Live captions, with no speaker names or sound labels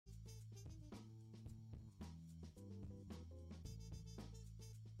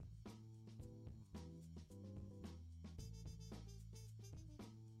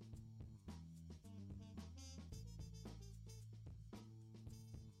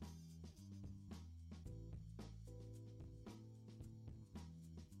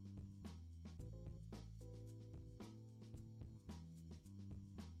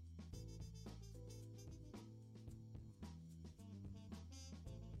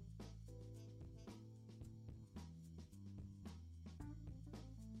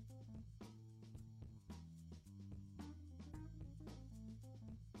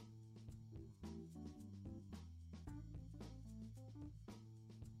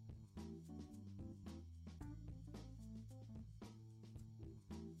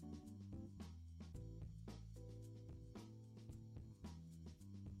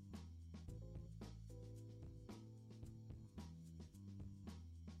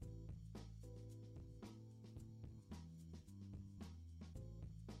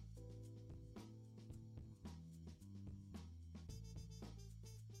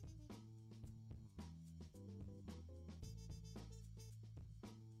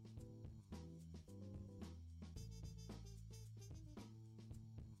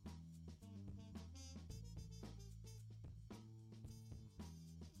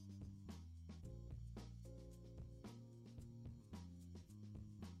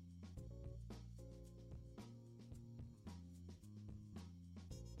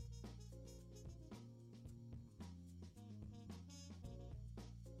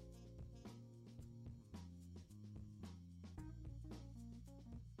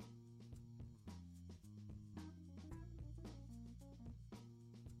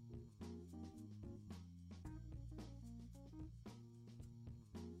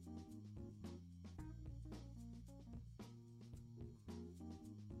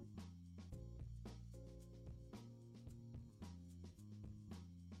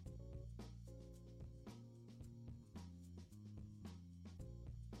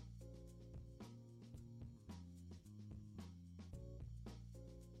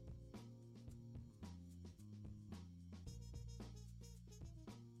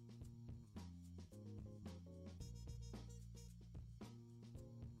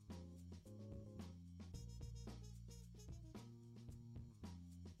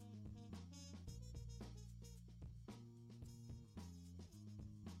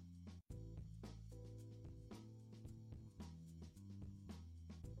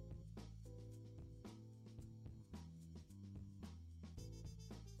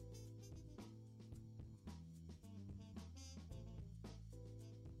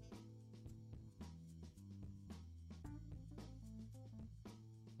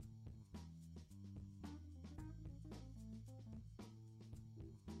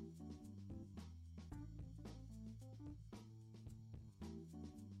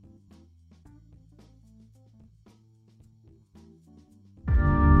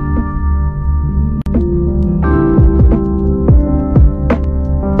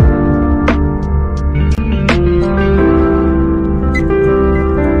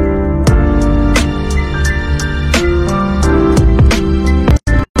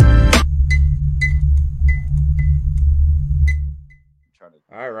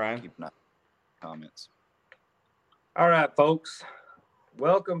to All right, Ryan. keep an eye on comments. All right, folks.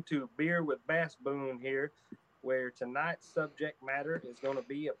 Welcome to Beer with Bass Boone here, where tonight's subject matter is going to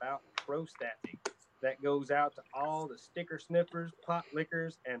be about pro staffing. That goes out to all the sticker sniffers, pot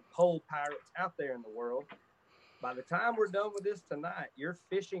lickers, and pole pirates out there in the world. By the time we're done with this tonight, your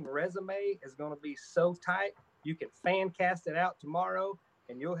fishing resume is going to be so tight you can fan cast it out tomorrow,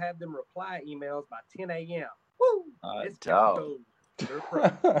 and you'll have them reply emails by 10 a.m. Woo! Discount code. They're pro.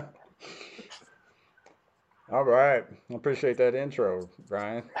 All right. I appreciate that intro,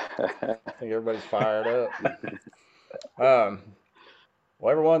 Brian. I think everybody's fired up. Well,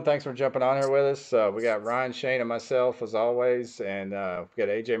 everyone, thanks for jumping on here with us. We got Ryan, Shane, and myself, as always, and we got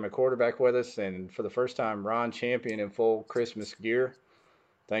AJ McCorder back with us, and for the first time, Ron Champion in full Christmas gear.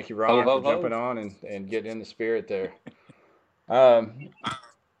 Thank you, Ron, for jumping on and getting in the spirit there. I'm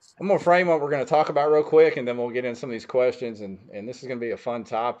going to frame what we're going to talk about real quick, and then we'll get into some of these questions, and this is going to be a fun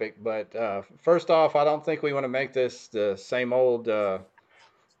topic. But first off, I don't think we want to make this the same old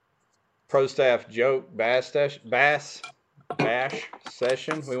pro staff joke bash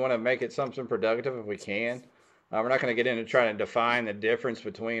session. We want to make it something productive if we can. We're not going to get into trying to define the difference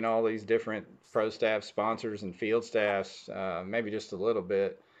between all these different pro staff sponsors and field staffs, maybe just a little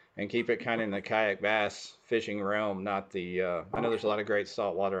bit, and keep it kind of in the kayak bass fishing realm, not the, I know there's a lot of great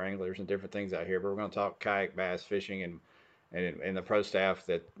saltwater anglers and different things out here, but we're going to talk kayak bass fishing and the pro staff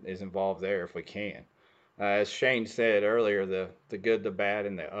that is involved there if we can. As Shane said earlier, the good, the bad,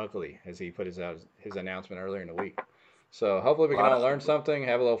 and the ugly, as he put his announcement earlier in the week. So hopefully we can all learn something,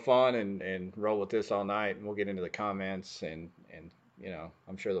 have a little fun, and roll with this all night. And we'll get into the comments, and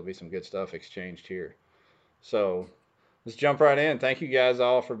I'm sure there'll be some good stuff exchanged here. So let's jump right in. Thank you guys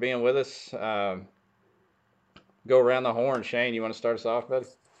all for being with us. Go around the horn. Shane, you want to start us off, buddy?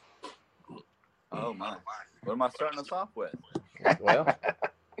 Oh my! What am I starting us off with?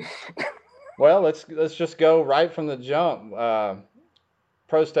 Well, let's just go right from the jump.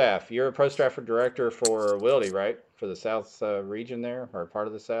 Pro staff. You're a pro staff director for Wildy, right? For the South region there, or part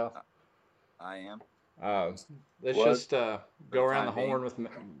of the South. I am. Let's just go around the horn with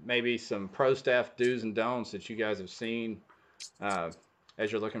maybe some pro staff do's and don'ts that you guys have seen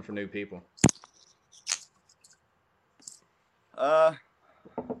as you're looking for new people. You're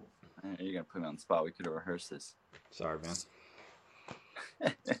gonna put me on the spot. We could have rehearsed this. Sorry,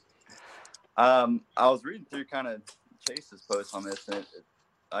 man. I was reading through kind of Chase's post on this, and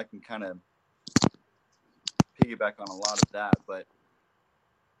I can kind of piggyback on a lot of that, but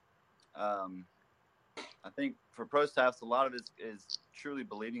I think for pro staffs, a lot of it is truly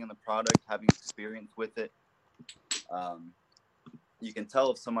believing in the product, having experience with it. You can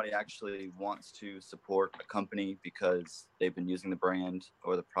tell if somebody actually wants to support a company because they've been using the brand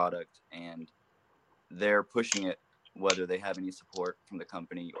or the product and they're pushing it, whether they have any support from the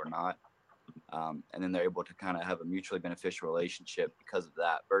company or not. And then they're able to kind of have a mutually beneficial relationship because of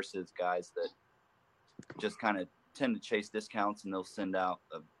that, versus guys that just kind of tend to chase discounts and they'll send out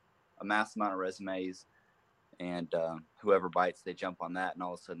a mass amount of resumes, and whoever bites, they jump on that, and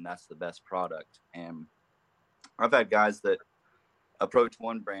all of a sudden that's the best product. And I've had guys that approach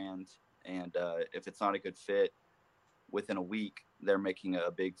one brand, and if it's not a good fit, within a week they're making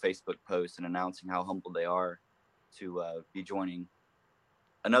a big Facebook post and announcing how humble they are to be joining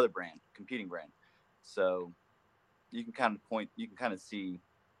another brand, competing brand. So you can kind of see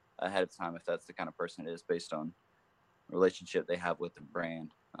ahead of time if that's the kind of person it is based on the relationship they have with the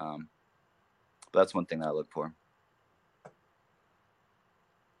brand. But that's one thing that I look for.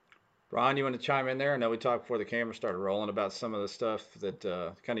 Ron, you want to chime in there? I know we talked before the camera started rolling about some of the stuff that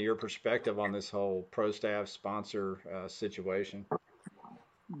kind of your perspective on this whole pro staff sponsor situation.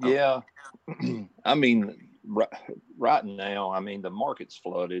 Yeah. I mean, right now, I mean, the market's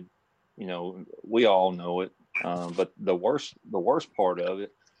flooded. You know, we all know it. But the worst part of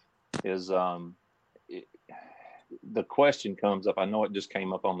it is the question comes up. I know it just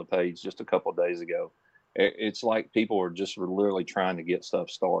came up on the page just a couple of days ago. It's like people are just literally trying to get stuff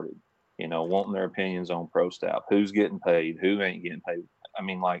started, you know, wanting their opinions on pro staff, who's getting paid, who ain't getting paid. I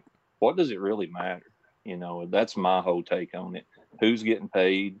mean, like, what does it really matter? You know, that's my whole take on it. Who's getting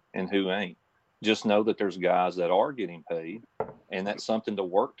paid and who ain't. Just know that there's guys that are getting paid, and that's something to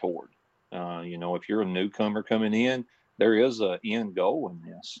work toward. You know, if you're a newcomer coming in, there is an end goal in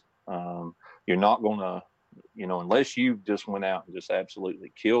this. You're not going to, you know, unless you just went out and just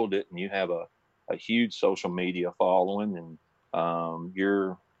absolutely killed it and you have a huge social media following and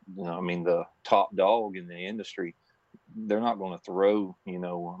you're, you know, I mean, the top dog in the industry, they're not going to throw, you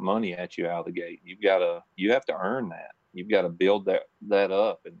know, money at you out of the gate. You have to earn that. You've got to build that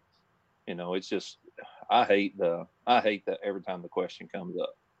up. And, you know, it's just, I hate that every time the question comes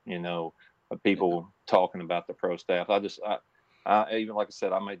up, of people talking about the pro staff. I even, like I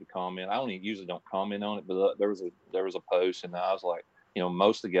said, I made the comment. I usually don't comment on it, but there was a post, and I was like,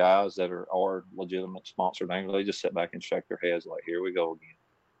 most of the guys that are legitimate sponsored anglers, they just sit back and shake their heads like, here we go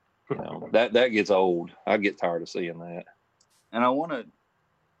again. That gets old. I get tired of seeing that. And I want to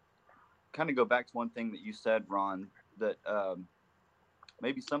kind of go back to one thing that you said, Ron, that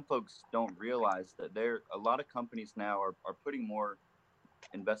maybe some folks don't realize that a lot of companies now are putting more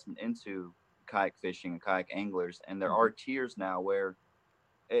investment into kayak fishing and kayak anglers, and there are tiers now where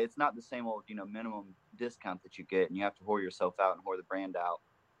it's not the same old minimum discount that you get and you have to whore yourself out and whore the brand out.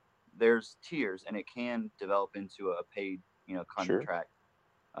 There's tiers, and it can develop into a paid contract.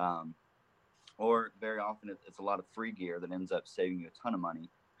 Sure. Or very often it's a lot of free gear that ends up saving you a ton of money.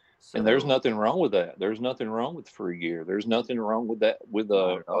 So, and there's nothing wrong with that. There's nothing wrong with free gear. There's nothing wrong with that, with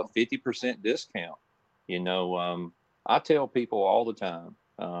a 50% discount. I tell people all the time,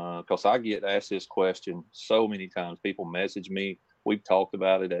 because I get asked this question so many times. People message me. We've talked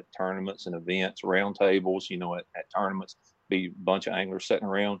about it at tournaments and events, round tables, at tournaments, be a bunch of anglers sitting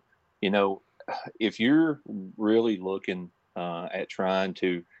around. If you're really looking at trying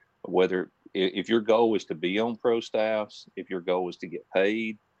to, if your goal is to be on pro staffs, if your goal is to get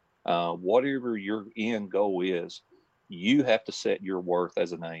paid, whatever your end goal is, you have to set your worth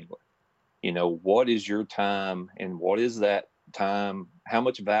as an angler. What is your time, and what is that time? How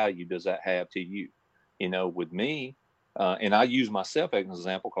much value does that have to you? With me, and I use myself as an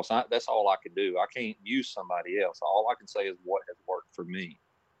example because that's all I can do. I can't use somebody else. All I can say is what has worked for me.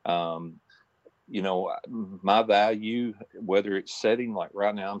 My value, whether it's sitting, like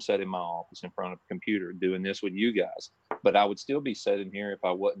right now, I'm sitting in my office in front of a computer doing this with you guys, but I would still be sitting here if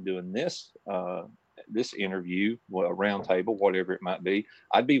I wasn't doing this, this interview, a round table, whatever it might be.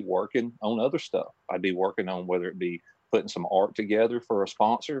 I'd be working on other stuff. I'd be working on whether it be putting some art together for a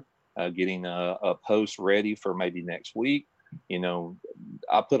sponsor, getting a post ready for maybe next week.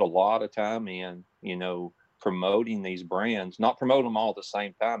 I put a lot of time in, promoting these brands, not promoting them all at the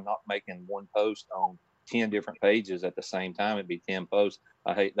same time, not making one post on 10 different pages at the same time. It'd be 10 posts.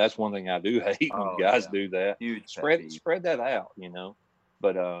 That's one thing I do hate when guys do that. Huge spread that out,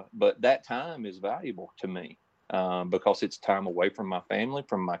 but that time is valuable to me, because it's time away from my family,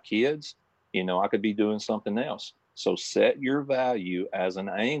 from my kids. I could be doing something else. So set your value as an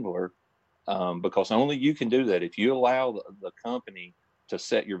angler, because only you can do that. If you allow the company to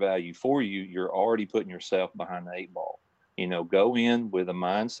set your value for you, you're already putting yourself behind the 8 ball. Go in with a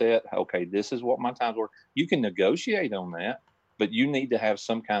mindset, okay, this is what my time's worth. You can negotiate on that, but you need to have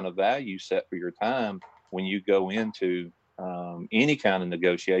some kind of value set for your time when you go into any kind of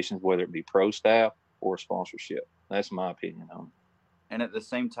negotiations, whether it be pro staff or sponsorship. That's my opinion on it. And at the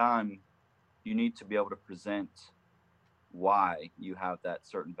same time, you need to be able to present why you have that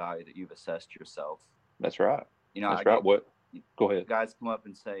certain value that you've assessed yourself. That's right. That's right. Go ahead. Guys come up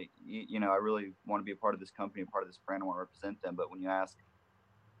and say, I really want to be a part of this company, a part of this brand. I want to represent them. But when you ask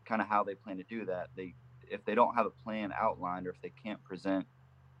kind of how they plan to do that, if they don't have a plan outlined, or if they can't present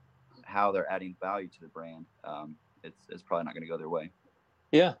how they're adding value to the brand, it's probably not going to go their way.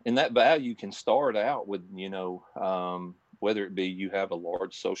 Yeah. And that value can start out with, whether it be you have a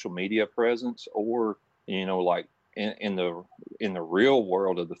large social media presence, or, like in the real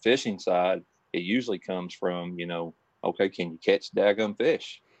world of the fishing side, it usually comes from, okay, can you catch daggum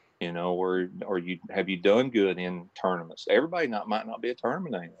fish? Or have you done good in tournaments? Everybody might not be a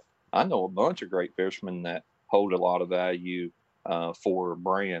tournament angler. I know a bunch of great fishermen that hold a lot of value for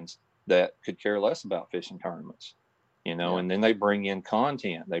brands that could care less about fishing tournaments. And then they bring in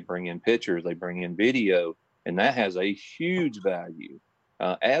content, they bring in pictures, they bring in video, and that has a huge value,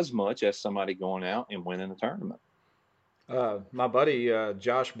 as much as somebody going out and winning a tournament. My buddy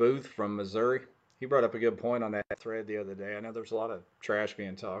Josh Booth from Missouri, he brought up a good point on that thread the other day. I know there's a lot of trash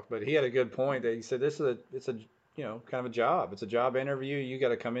being talked, but he had a good point that he said it's a kind of a job. It's a job interview. You got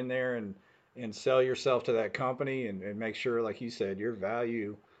to come in there and sell yourself to that company and make sure, like you said, your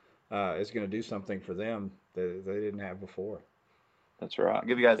value is going to do something for them that they didn't have before. That's right. I'll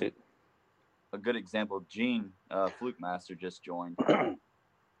give you guys a good example. Gene, Fluke Master, just joined.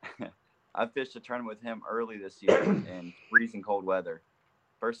 I fished a tournament with him early this year in freezing cold weather.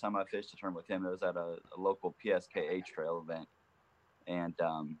 First time I fished a tournament with him, it was at a local PSKA trail event. And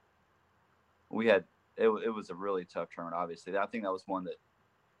it was a really tough tournament, obviously. I think that was one that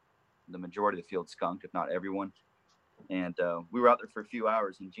the majority of the field skunked, if not everyone. And we were out there for a few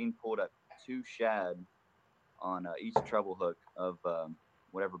hours, and Gene pulled up 2 shad on each treble hook of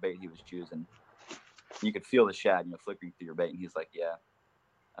whatever bait he was choosing. You could feel the shad, flickering through your bait. And he's like, yeah,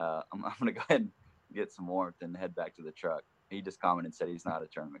 I'm going to go ahead and get some warmth, and head back to the truck. He just commented and said he's not a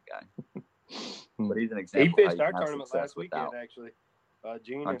tournament guy, but he's an He example. fished our tournament last weekend, actually.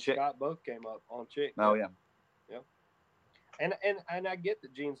 Gene and Chick. Scott both came up on Chick. Oh yeah. And I get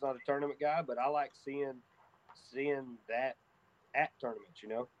that Gene's not a tournament guy, but I like seeing that at tournaments, you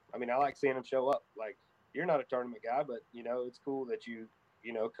know. I mean, I like seeing him show up. Like, you're not a tournament guy, but you know, it's cool that you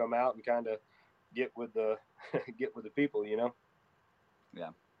come out and kind of get with the people, you know. Yeah.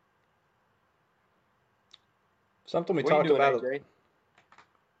 Something we What are you talked doing, about. AJ?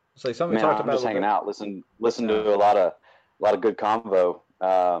 Say something we Man, talked I'm about. just hanging out, listen to a lot of good convo.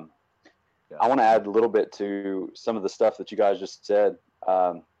 I want to add a little bit to some of the stuff that you guys just said.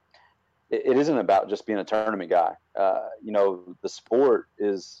 It isn't about just being a tournament guy. You know, the sport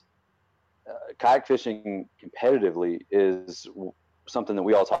is kayak fishing competitively is something that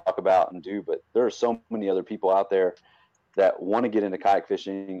we all talk about and do, but there are so many other people out there that want to get into kayak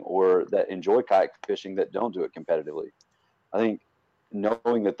fishing or that enjoy kayak fishing that don't do it competitively. I think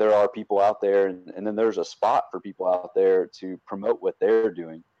knowing that there are people out there and then there's a spot for people out there to promote what they're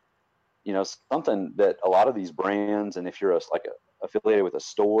doing, you know, something that a lot of these brands, and if you're affiliated with a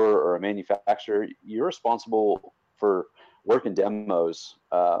store or a manufacturer, you're responsible for working demos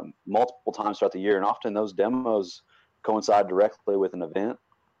multiple times throughout the year. And often those demos coincide directly with an event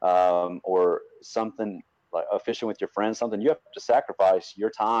or something like fishing with your friends, something you have to sacrifice your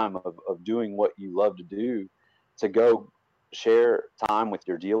time of doing what you love to do to go share time with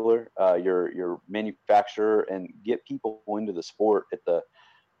your dealer, your manufacturer, and get people into the sport at the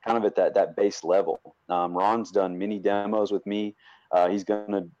kind of at that base level. Ron's done many demos with me. He's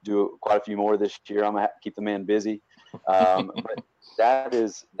going to do quite a few more this year. I'm going to keep the man busy. But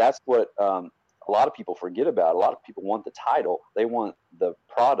that's what a lot of people forget about. A lot of people want the title. They want the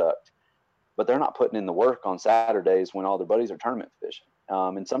product, but they're not putting in the work on Saturdays when all their buddies are tournament fishing.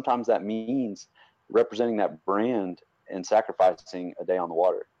 And sometimes that means representing that brand and sacrificing a day on the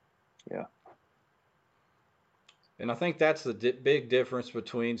water. Yeah. And I think that's the big difference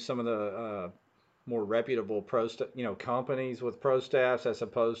between some of the more reputable companies with pro staffs as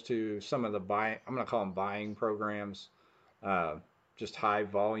opposed to some of the I'm going to call them buying programs, just high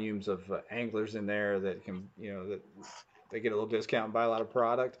volumes of anglers in there that can, that they get a little discount and buy a lot of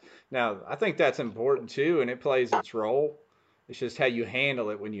product. Now, I think that's important too, and it plays its role. It's just how you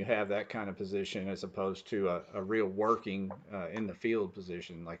handle it when you have that kind of position as opposed to a real working in the field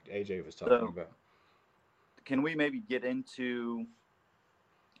position like AJ was talking about. Can we maybe get into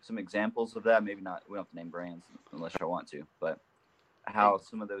some examples of that? Maybe not, we don't have to name brands unless you want to, but how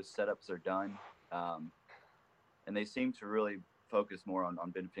some of those setups are done. And they seem to really focus more on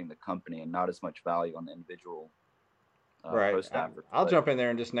benefiting the company and not as much value on the individual right. pro staffer. I'll jump in there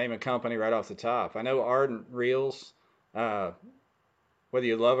and just name a company right off the top. I know Ardent Reels, whether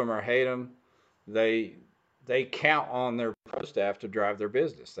you love them or hate them, they count on their pro staff to drive their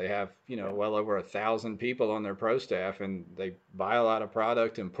business. They have, well over 1,000 people on their pro staff, and they buy a lot of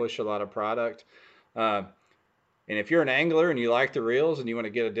product and push a lot of product. And if you're an angler and you like the reels and you want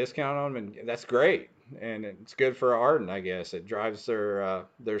to get a discount on them, and that's great. And it's good for Ardent, I guess. It drives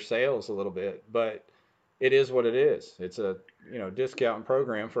their sales a little bit, but it is what it is. It's a, discount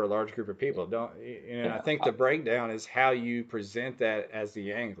program for a large group of people. I think the breakdown is how you present that as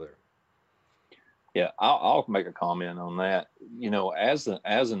the angler. Yeah, I'll make a comment on that. As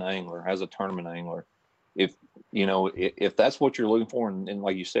an angler, as a tournament angler, if that's what you're looking for, and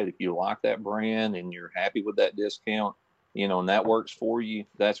like you said, if you like that brand and you're happy with that discount, and that works for you,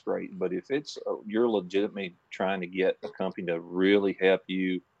 that's great. But if it's you're legitimately trying to get a company to really help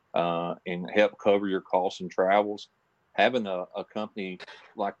you and help cover your costs and travels, having a company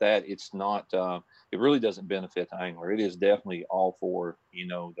like that, it's not. It really doesn't benefit the angler. It is definitely all for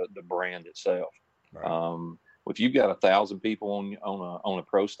the brand itself. Right. If you've got 1,000 people on a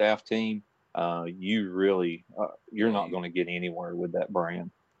pro staff team, you really you're not going to get anywhere with that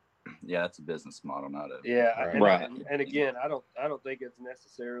brand. Yeah, that's a business model, not a right. And again, I don't think it's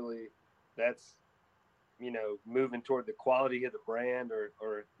necessarily that's moving toward the quality of the brand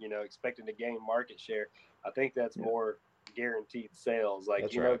or expecting to gain market share. I think that's more guaranteed sales.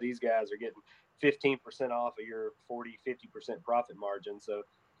 Like that's these guys are getting 15% off of your 40-50% profit margin. So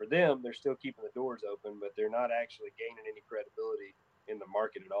for them, they're still keeping the doors open, but they're not actually gaining any credibility in the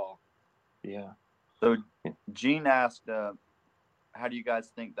market at all. Yeah. So Gene asked, how do you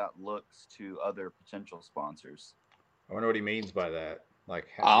guys think that looks to other potential sponsors? I wonder what he means by that. Like,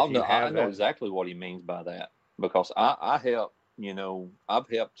 I know exactly what he means by that, because I help, I've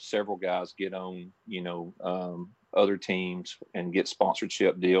helped several guys get on, other teams and get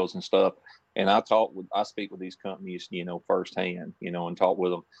sponsorship deals and stuff. And I speak with these companies, firsthand, and talk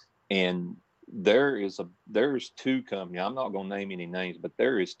with them. And there's two companies. I'm not going to name any names, but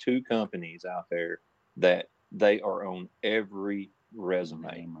there is two companies out there that they are on every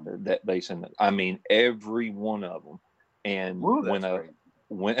resume that they send. I mean, every one of them. And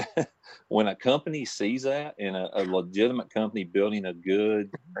when a company sees that, and a legitimate company building a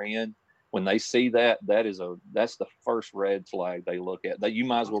good brand, when they see that, that's the first red flag they look at. That you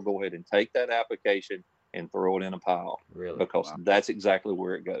might as well go ahead and take that application and throw it in a pile, really, because that's exactly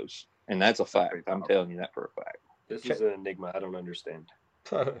where it goes, and that's a fact. I'm telling you that for a fact. This is an enigma I don't understand.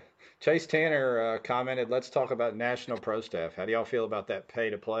 Chase Tanner commented, "Let's talk about National Pro Staff. How do y'all feel about that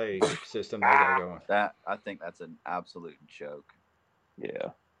pay-to-play system they got going?" I think that's an absolute joke.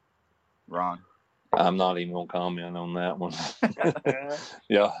 Yeah, Ron. I'm not even gonna comment on that one.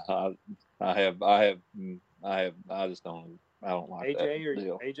 Yeah, I just don't. I don't like that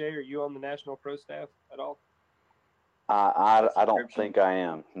deal. AJ, are you on the National Pro Staff at all? I don't think I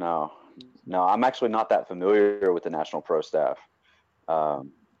am. No, I'm actually not that familiar with the National Pro Staff. For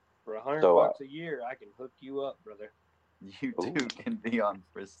 $100 a year, I can hook you up, brother. You too can be on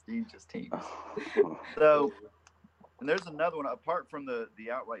prestigious teams. So, and there's another one apart from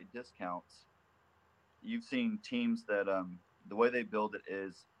the outright discounts. You've seen teams that the way they build it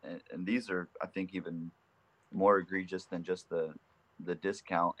is, and these are, I think, even more egregious than just the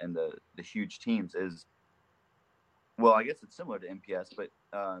discount and the huge teams is, well, I guess it's similar to MPS, but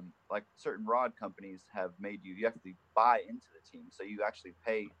like certain rod companies have made you have to buy into the team. So you actually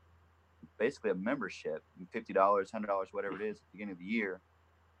pay basically a membership, $50, $100, whatever it is at the beginning of the year.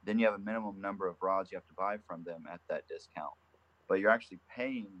 Then you have a minimum number of rods you have to buy from them at that discount. But you're actually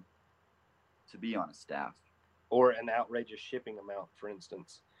paying to be on a staff. Or an outrageous shipping amount, for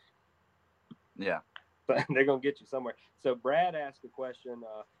instance. Yeah. But they're going to get you somewhere. So Brad asked a question,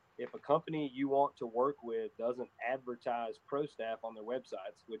 if a company you want to work with doesn't advertise pro staff on their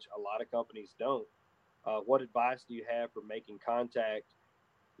websites, which a lot of companies don't, what advice do you have for making contact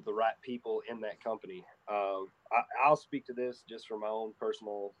with the right people in that company? I'll speak to this just from my own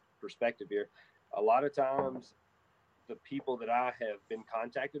personal perspective here. A lot of times, the people that I have been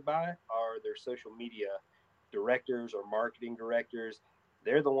contacted by are their social media directors or marketing directors.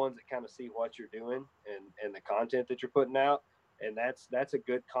 They're the ones that kind of see what you're doing and the content that you're putting out. And that's a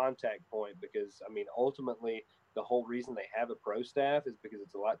good contact point, because I mean, ultimately the whole reason they have a pro staff is because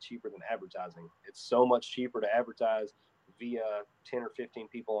it's a lot cheaper than advertising. It's so much cheaper to advertise via 10 or 15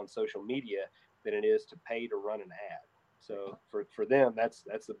 people on social media than it is to pay to run an ad. So for them, that's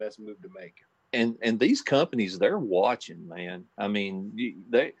the best move to make. And these companies, they're watching, man. I mean,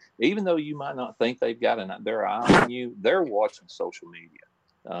 they, even though you might not think they've got their eye on you, they're watching social media,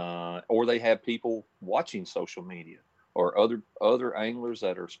 or they have people watching social media, or other anglers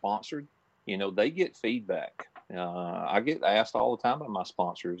that are sponsored. You know, they get feedback. I get asked all the time by my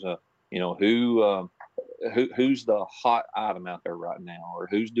sponsors, you know, who's the hot item out there right now, or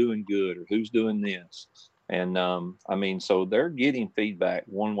who's doing good, or who's doing this. And I mean, so they're getting feedback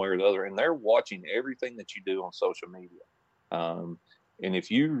one way or the other, and they're watching everything that you do on social media. And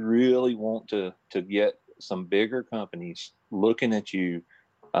if you really want to get some bigger companies looking at you,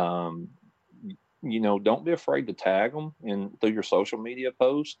 you know, don't be afraid to tag them through your social media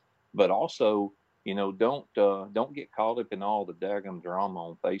post, but also, you know, don't get caught up in all the daggum drama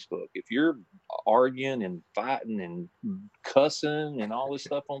on Facebook. If you're arguing and fighting and cussing and all this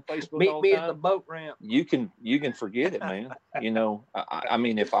stuff on Facebook, meet all me the time, at the boat ramp. You can forget it, man. You know, I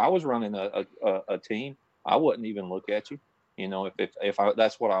mean, if I was running a team, I wouldn't even look at you. You know, if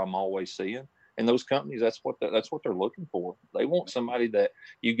that's what I'm always seeing. And those companies, that's what they're looking for. They want somebody that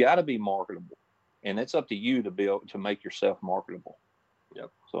you got to be marketable, and it's up to you to be able to make yourself marketable.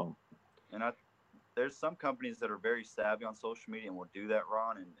 Yep. So, and there's some companies that are very savvy on social media and will do that,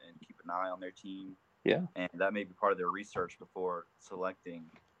 Ron, and keep an eye on their team. Yeah. And that may be part of their research before selecting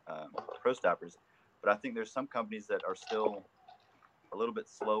pro staffers. But I think there's some companies that are still a little bit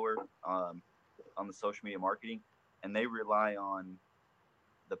slower on the social media marketing, and they rely on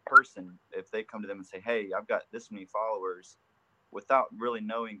the person. If they come to them and say, hey, I've got this many followers, without really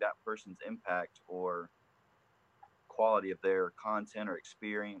knowing that person's impact or quality of their content or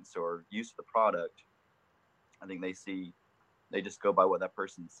experience or use of the product, I think they just go by what that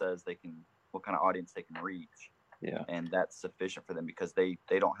person says what kind of audience they can reach. Yeah. And that's sufficient for them, because they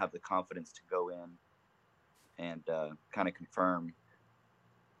don't have the confidence to go in and kind of confirm,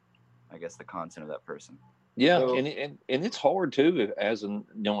 I guess, the content of that person. Yeah. So, and it's hard too, as an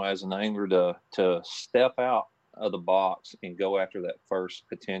angler, to step out of the box and go after that first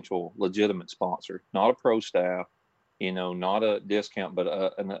potential legitimate sponsor, not a pro staff, you know, not a discount,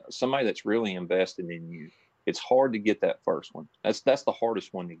 but somebody that's really invested in you. It's hard to get that first one. That's the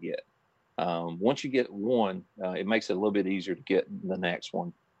hardest one to get. Once you get one, it makes it a little bit easier to get the next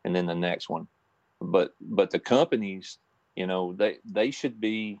one and then the next one. But the companies, they should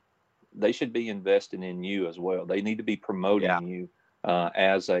be investing in you as well. They need to be promoting you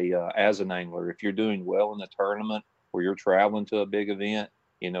as an angler. If you're doing well in the tournament or you're traveling to a big event,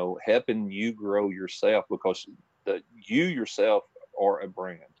 helping you grow yourself, because you yourself are a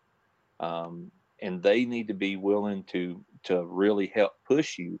brand, and they need to be willing to really help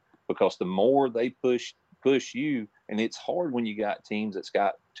push you, because the more they push you, and it's hard when you got teams that's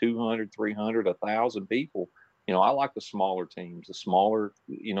got 200, 300, 1,000 people. I like the smaller teams, the smaller,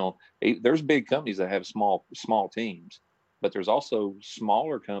 there's big companies that have small teams, but there's also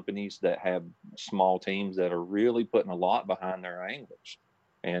smaller companies that have small teams that are really putting a lot behind their anglers.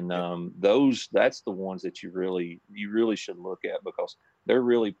 And that's the ones that you really should look at, because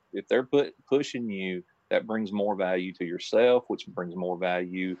if they're pushing you, that brings more value to yourself, which brings more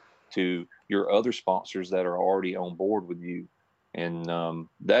value to your other sponsors that are already on board with you. And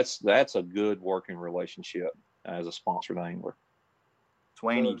that's a good working relationship as a sponsored angler.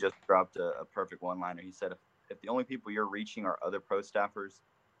 Swaney just dropped a perfect one-liner. He said, if the only people you're reaching are other pro staffers,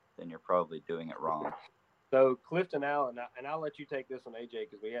 then you're probably doing it wrong. So Clifton Allen, and I'll let you take this one, AJ,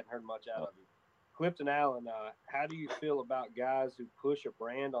 because we hadn't heard much out of you. Clifton Allen, how do you feel about guys who push a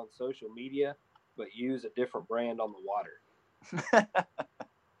brand on social media but use a different brand on the water?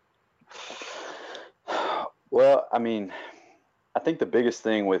 Well, I mean, I think the biggest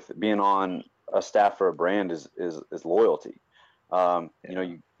thing with being on a staff for a brand is loyalty. You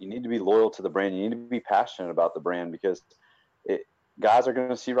need to be loyal to the brand. You need to be passionate about the brand, because guys are going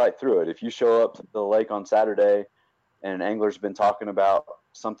to see right through it. If you show up to the lake on Saturday and an angler's been talking about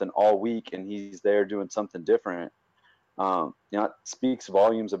something all week and he's there doing something different, it speaks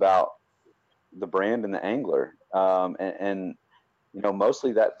volumes about the brand and the angler. And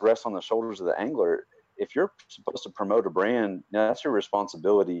mostly that rests on the shoulders of the angler. If you're supposed to promote a brand, that's your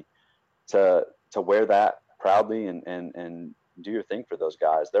responsibility to wear that proudly and do your thing for those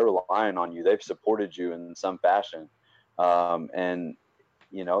guys. They're relying on you. They've supported you in some fashion. And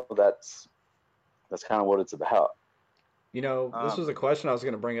that's kind of what it's about. This was a question I was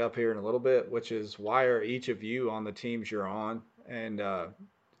going to bring up here in a little bit, which is, why are each of you on the teams you're on? And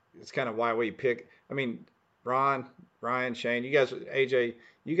it's kind of why we pick. I mean, Ron, Ryan, Shane, you guys, AJ,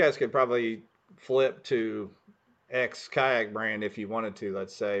 you guys could probably flip to X kayak brand if you wanted to,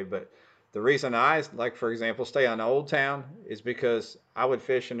 let's say. But the reason I, like, for example, stay on Old Town is because I would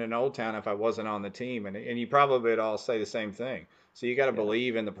fish in an Old Town if I wasn't on the team. And you probably would all say the same thing. So you got to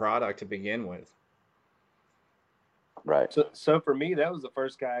believe in the product to begin with. Right. So for me, that was the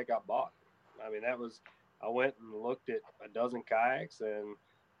first kayak I bought. I mean, I went and looked at a dozen kayaks, and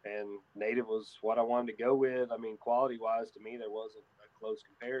Native was what I wanted to go with. I mean, quality wise, to me, there wasn't a close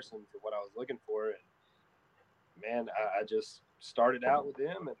comparison to what I was looking for. And man, I just started out with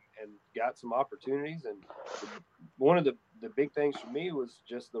them and got some opportunities. And one of the big things for me was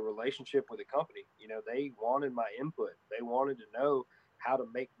just the relationship with the company. They wanted my input. They wanted to know how to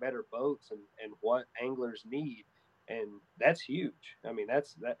make better boats and what anglers need. And that's huge. I mean, that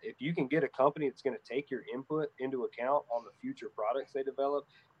if you can get a company that's going to take your input into account on the future products they develop,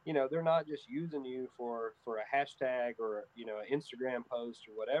 they're not just using you for a hashtag or, an Instagram post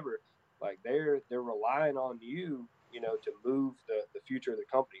or whatever. Like they're relying on you, to move the future of the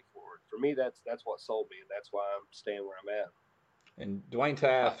company forward. For me, that's what sold me, and that's why I'm staying where I'm at. And Dwayne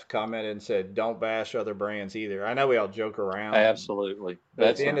Taft commented and said, "Don't bash other brands either." I know we all joke around. Absolutely. But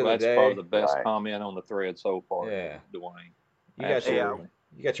at the end of the day, probably the best comment on the thread so far. Yeah. Dwayne.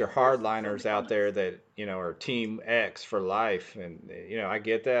 You got your hardliners out there that, are Team X for life. And, I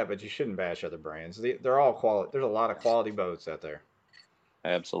get that, but you shouldn't bash other brands. They're all quality. There's a lot of quality boats out there.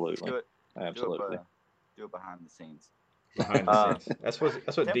 Absolutely. Absolutely. Do it behind the scenes. Behind the scenes. That's what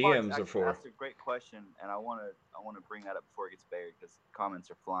Tim DMs are for. That's a great question, and I want to bring that up before it gets buried, because comments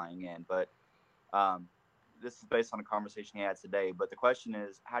are flying in. But this is based on a conversation he had today. But the question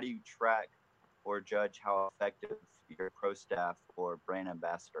is, how do you track or judge how effective your pro staff or brand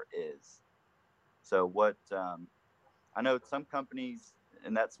ambassador is? So what I know some companies,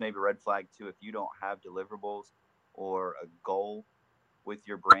 and that's maybe a red flag too, if you don't have deliverables or a goal with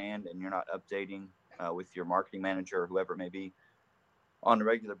your brand and you're not updating with your marketing manager or whoever it may be on a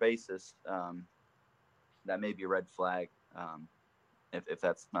regular basis, that may be a red flag if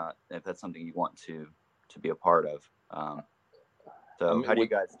that's something you want to be a part of. How do you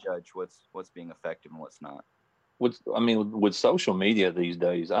guys judge what's being effective and what's not? With social media these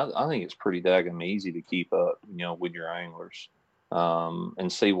days, I think it's pretty daggum easy to keep up, with your anglers,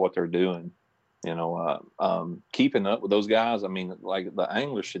 and see what they're doing. Keeping up with those guys. I mean, like the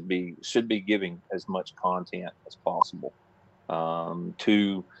anglers should be giving as much content as possible,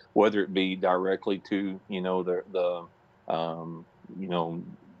 to whether it be directly to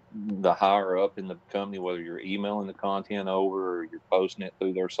the higher up in the company, whether you're emailing the content over or you're posting it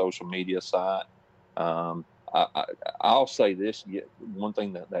through their social media site. I'll say this: one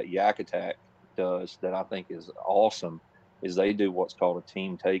thing that Yak Attack does that I think is awesome is they do what's called a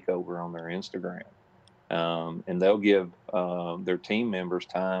team takeover on their Instagram, and they'll give their team members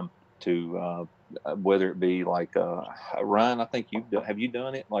time to whether it be like Ryan. I think have you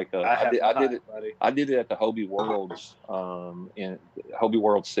done it? Like I did it. Buddy. I did it at the Hobie Worlds in Hobie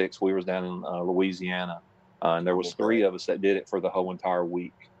World 6. We was down in Louisiana, and there was 3 of us that did it for the whole entire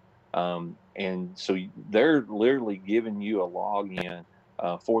week. And so they're literally giving you a login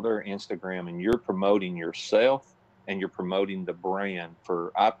for their Instagram, and you're promoting yourself and you're promoting the brand.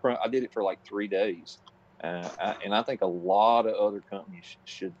 I did it for like 3 days, and I think a lot of other companies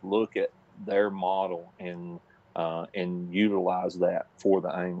should look at their model and utilize that for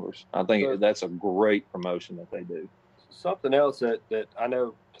the anglers. I think that's a great promotion that they do. Something else that I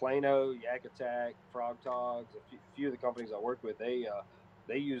know Plano, Yak Attack, Frog Togs, a few of the companies I work with, they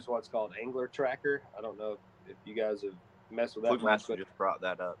use what's called Angler Tracker. I don't know if you guys have messed with that. Fluke just brought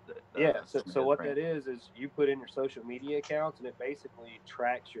that up. So what that is you put in your social media accounts, and it basically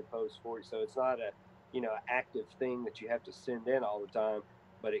tracks your posts for you. So it's not a active thing that you have to send in all the time,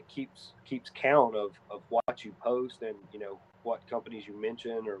 but it keeps count of what you post and what companies you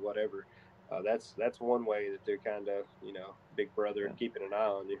mention or whatever. That's one way that they're kind of big brother keeping an eye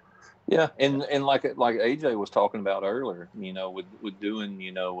on you. Yeah, and like AJ was talking about earlier, with doing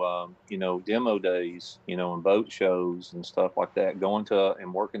demo days, and boat shows and stuff like that, going to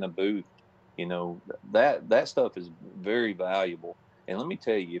and working a booth, that stuff is very valuable. And let me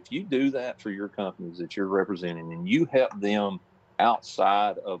tell you, if you do that for your companies that you're representing and you help them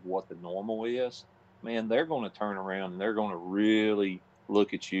outside of what the normal is, man, they're going to turn around and they're going to really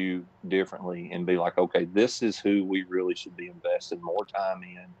look at you differently and be like, okay, this is who we really should be investing more time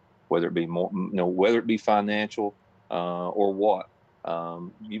in, whether it be whether it be financial or what.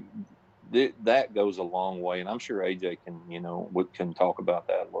 That goes a long way, and I'm sure AJ can talk about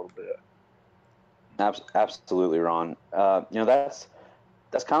that a little bit. Absolutely, Ron.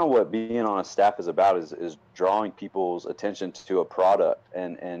 That's kind of what being on a staff is about, is drawing people's attention to a product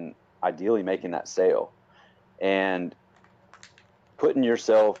and ideally making that sale, and putting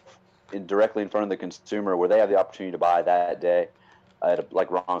yourself directly in front of the consumer where they have the opportunity to buy that day, like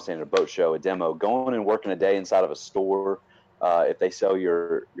Ron was saying, at a boat show, a demo, going and working a day inside of a store, if they sell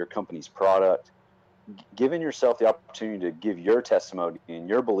your company's product, giving yourself the opportunity to give your testimony and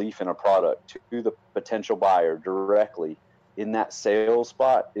your belief in a product to the potential buyer directly in that sales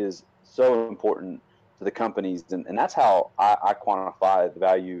spot is so important to the companies. And that's how I quantify the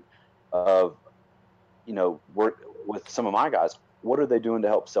value of, work with some of my guys. What are they doing to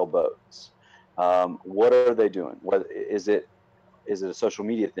help sell boats? What are they doing? What is it a social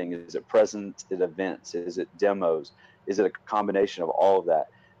media thing? Is it present at events? Is it demos? Is it a combination of all of that?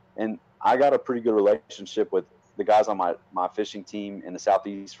 And I got a pretty good relationship with the guys on my fishing team in the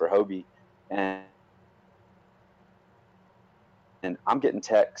Southeast for Hobie, and I'm getting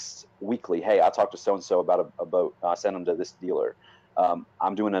texts weekly. Hey, I talked to so-and-so about a boat. I sent them to this dealer.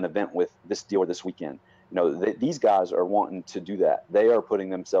 I'm doing an event with this dealer this weekend. These guys are wanting to do that. They are putting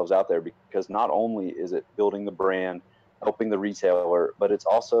themselves out there because not only is it building the brand, helping the retailer, but it's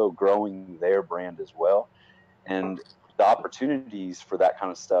also growing their brand as well. And the opportunities for that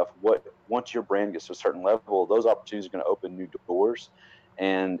kind of stuff, once your brand gets to a certain level, those opportunities are going to open new doors.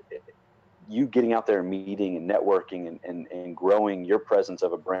 And you getting out there and meeting and networking and growing your presence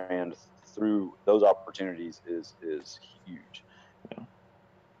of a brand through those opportunities is huge. Yeah.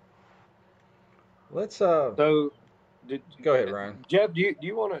 Let's go ahead, Ryan. Jeff, do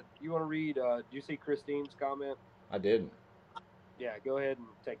you want to read? Do you see Christine's comment? I didn't. Yeah, go ahead and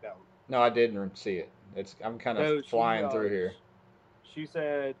take that one. No, I didn't see it. I'm kind of flying through here. She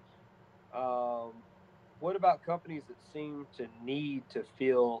said, "What about companies that seem to need to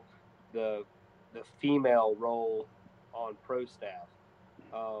fill the female role on pro staff?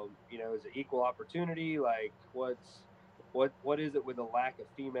 Is it equal opportunity? Like, what is it with the lack of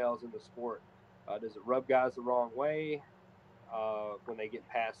females in the sport? Does it rub guys the wrong way when they get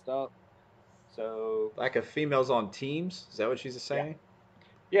passed up? So lack of females on teams? Is that what she's saying?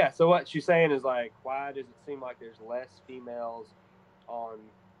 Yeah. So what she's saying is, like, why does it seem like there's less females on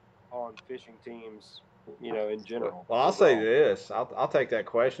fishing teams, in general? Well, I'll say this. I'll take that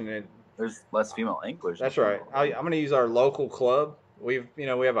question. And there's less female anglers. That's right. I'm going to use our local club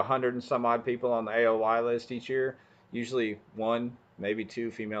we have 100 and some odd people on the AOY list each year. Usually one, maybe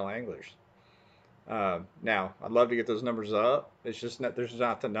two female anglers. Now, I'd love to get those numbers up. It's just not, there's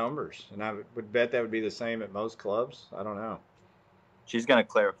not the numbers, and I would bet that would be the same at most clubs. I don't know. She's gonna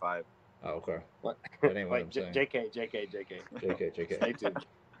clarify. Oh, okay. What? That ain't what Wait, I'm saying. JK. JK. Stay tuned.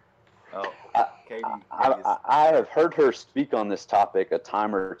 Oh, Katie. I have heard her speak on this topic a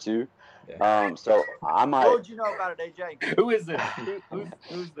time or two. Yeah. So I might. What would you know about it, AJ? Who is this?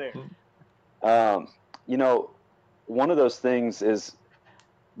 Who's there? One of those things is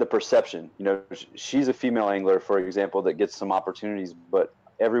the perception. She's a female angler, for example, that gets some opportunities, but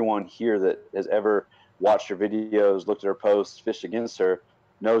everyone here that has ever watched her videos, looked at her posts, fished against her,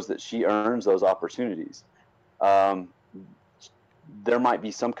 knows that she earns those opportunities. There might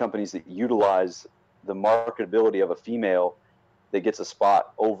be some companies that utilize the marketability of a female that gets a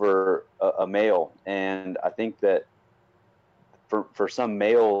spot over a male, and I think that for some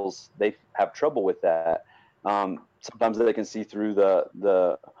males, they have trouble with that. Sometimes they can see through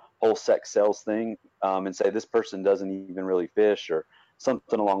the whole sex sells thing and say this person doesn't even really fish or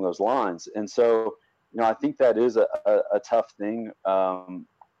something along those lines. And so, I think that is a tough thing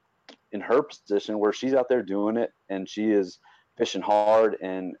in her position where she's out there doing it and she is fishing hard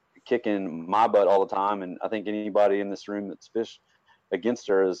and kicking my butt all the time. And I think anybody in this room that's fished against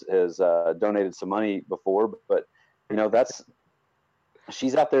her has donated some money before, but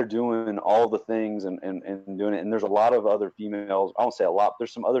she's out there doing all the things and doing it. And there's a lot of other females. I won't say a lot, but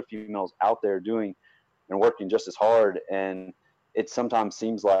there's some other females out there doing and working just as hard. And it sometimes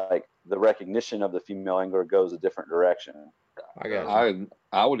seems like the recognition of the female angler goes a different direction.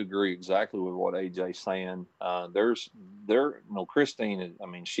 I would agree exactly with what AJ's saying. Christine,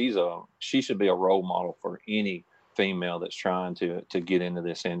 she should be a role model for any female that's trying to get into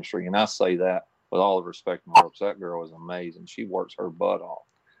this industry. And I say that with all the respect in the world, because that girl is amazing. She works her butt off.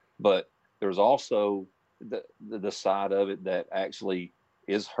 But there's also the side of it that actually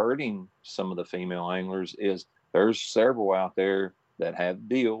is hurting some of the female anglers is there's several out there that have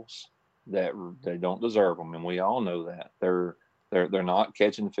deals that they don't deserve them, and we all know that. They're not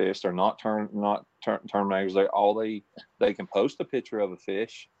catching fish. They're not tournament anglers. They can post a picture of a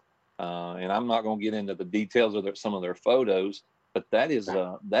fish, and I'm not going to get into the details of some of their photos. But that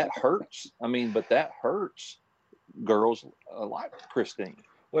hurts. But that hurts girls like Christine.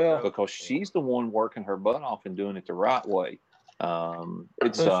 Well, because she's the one working her butt off and doing it the right way.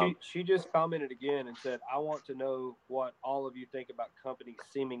 She just commented again and said, "I want to know what all of you think about companies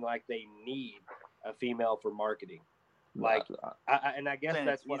seeming like they need a female for marketing." Like, I guess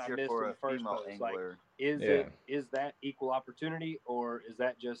that's what I missed in the first post. Like, is that equal opportunity, or is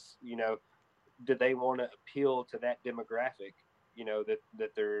that just do they want to appeal to that demographic?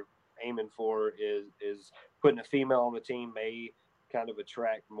 That they're aiming for is putting a female on the team may kind of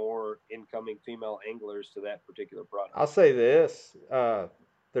attract more incoming female anglers to that particular product. I'll say this.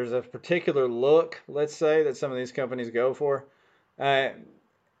 There's a particular look, let's say, that some of these companies go for. And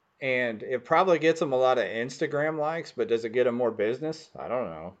it probably gets them a lot of Instagram likes, but does it get them more business? I don't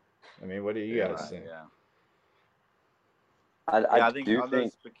know. What do you guys think? Yeah. I think on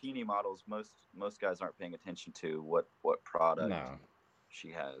those bikini models, most guys aren't paying attention to what product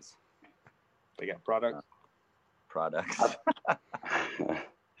she has. They got products.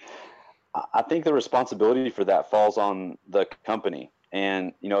 I think the responsibility for that falls on the company.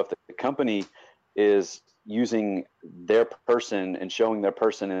 And, if the company is using their person and showing their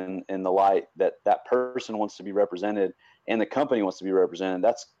person in the light that person wants to be represented and the company wants to be represented,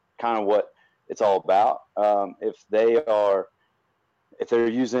 that's kind of what it's all about. If they're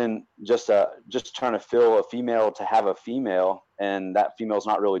using just trying to fill a female to have a female and that female's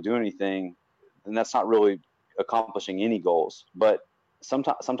not really doing anything, then that's not really accomplishing any goals. But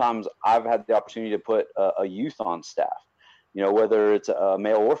sometimes I've had the opportunity to put a youth on staff, whether it's a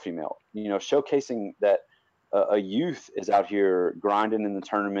male or female, showcasing that a youth is out here grinding in the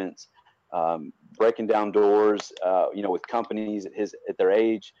tournaments, breaking down doors, with companies at their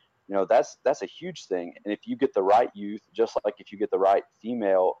age. That's a huge thing. And if you get the right youth, just like if you get the right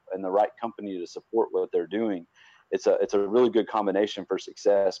female and the right company to support what they're doing, it's a really good combination for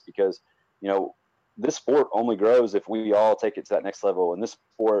success, because, this sport only grows if we all take it to that next level. And this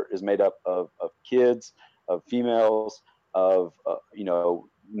sport is made up of kids, of females, of,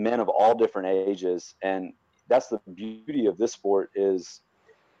 men of all different ages. And that's the beauty of this sport is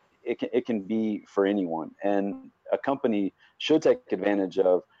it can be for anyone. And a company should take advantage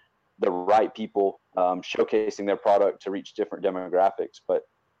of the right people, showcasing their product to reach different demographics. But,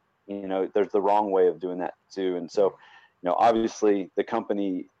 there's the wrong way of doing that too. And so, obviously the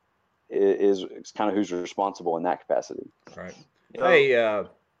company is kind of who's responsible in that capacity. Right. Hey,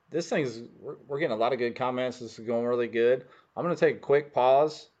 this we're getting a lot of good comments. This is going really good. I'm going to take a quick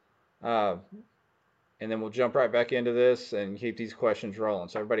pause, and then we'll jump right back into this and keep these questions rolling.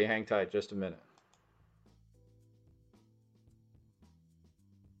 So everybody hang tight just a minute.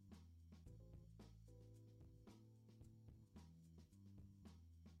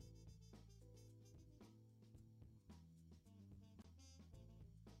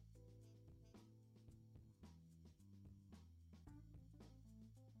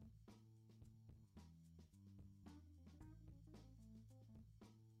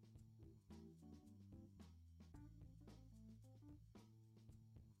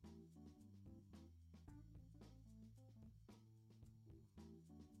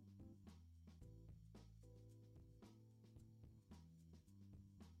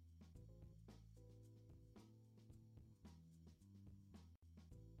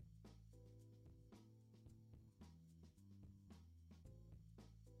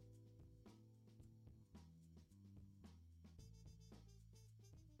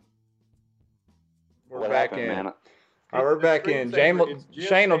 We're back in. Man? All right, we're back in.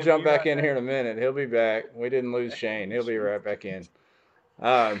 Shane will jump back in here in a minute. He'll be back. We didn't lose Shane. He'll be right back in.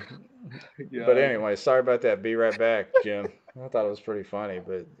 But anyway, sorry about that. Be right back, Jim. I thought it was pretty funny,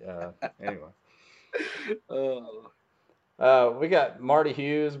 but anyway. We got Marty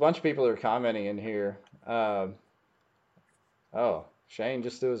Hughes. A bunch of people are commenting in here. Oh, Shane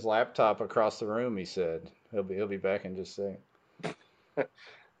just threw his laptop across the room. He said he'll be back in just a second.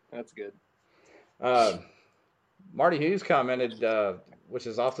 That's good. Marty Hughes commented, which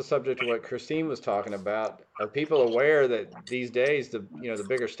is off the subject of what Christine was talking about. Are people aware that these days, the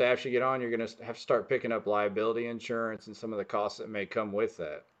bigger staffs you get on, you're going to have to start picking up liability insurance and some of the costs that may come with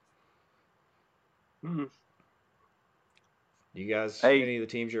that? Mm-hmm. You guys, any of the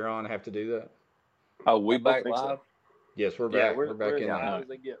teams you're on, have to do that? Oh, we back live? So. Yes, we're back. We're back in. How as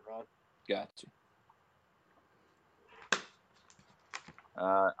they get, Ron? Gotcha.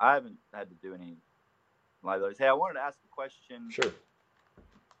 I haven't had to do any liabilities. Hey, I wanted to ask a question. Sure.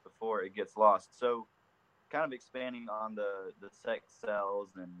 Before it gets lost. So, kind of expanding on the sex sells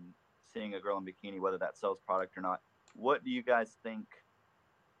and seeing a girl in bikini, whether that sells product or not. What do you guys think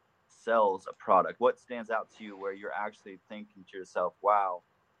sells a product? What stands out to you where you're actually thinking to yourself, wow,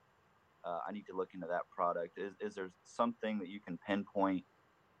 I need to look into that product? Is there something that you can pinpoint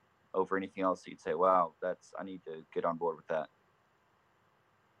over anything else that you'd say, wow, I need to get on board with that?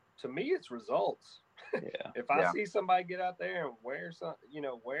 To me, it's results. Yeah. If I see somebody get out there and wear a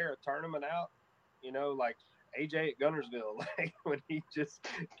tournament out, like AJ at Gunnersville, like when he just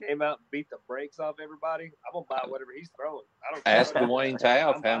came out and beat the brakes off everybody, I'm gonna buy whatever he's throwing. I don't care. Ask Dwayne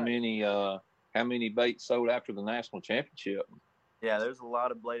Taft how many baits sold after the national championship. Yeah, there's a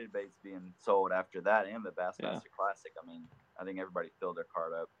lot of bladed baits being sold after that and the Bassmaster Classic. I mean, I think everybody filled their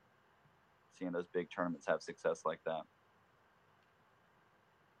cart up seeing those big tournaments have success like that.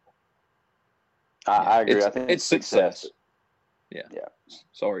 I agree. I think it's success. Yeah.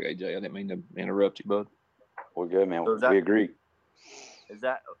 Sorry, AJ. I didn't mean to interrupt you, bud. We're good, man. So we agree. Is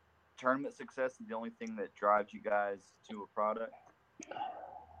that tournament success the only thing that drives you guys to a product?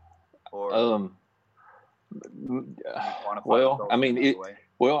 Or if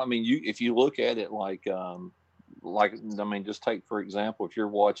you look at it just take for example, if you're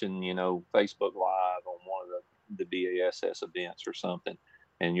watching, Facebook Live on one of the BASS events or something,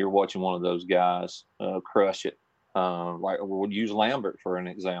 and you're watching one of those guys crush it, like we'll use Lambert for an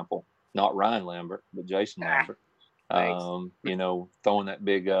example, not Ryan Lambert, but Jason Lambert. Throwing that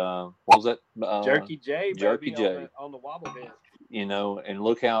big, what was that? Jerky J on the wobble head. And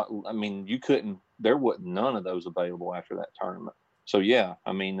look how, there wasn't none of those available after that tournament. So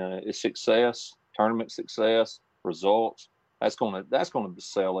it's success, tournament success, results. That's gonna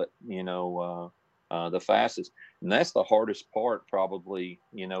sell it, the fastest. And that's the hardest part probably,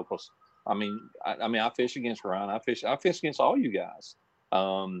 because I fish against Ryan. I fish against all you guys.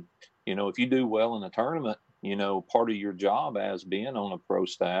 If you do well in a tournament, part of your job as being on a pro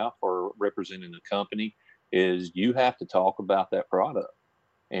staff or representing a company is you have to talk about that product.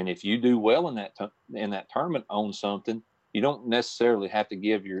 And if you do well in that tournament on something, you don't necessarily have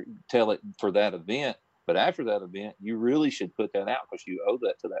to tell it for that event, but after that event, you really should put that out because you owe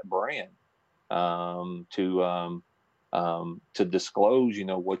that to that brand. To disclose,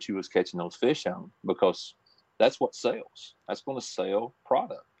 what you was catching those fish on, because that's what sells. That's going to sell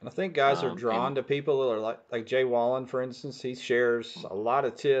product. And I think guys are drawn to people that are like Jay Wallen, for instance. He shares a lot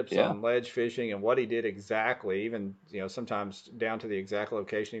of tips on ledge fishing and what he did exactly, even sometimes down to the exact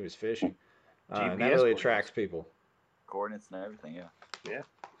location he was fishing. And that really attracts people. Coordinates and everything, yeah. Yeah.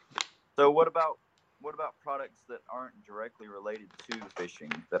 So what about what about products that aren't directly related to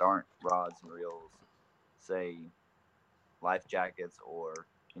fishing, that aren't rods and reels, say life jackets, or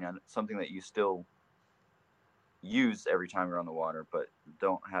something that you still use every time you're on the water, but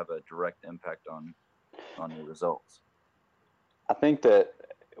don't have a direct impact on your results? I think that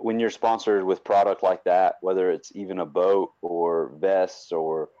when you're sponsored with product like that, whether it's even a boat or vests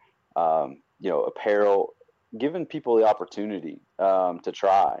or apparel, giving people the opportunity to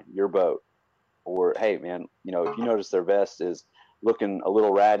try your boat, or hey man, if you notice their vest is looking a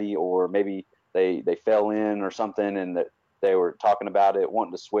little ratty, or maybe they fell in or something, and that they were talking about it,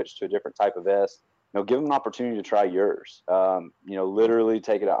 wanting to switch to a different type of vest, give them an opportunity to try yours. Literally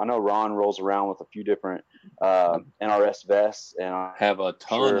take it out. I know Ron rolls around with a few different NRS vests, and I have a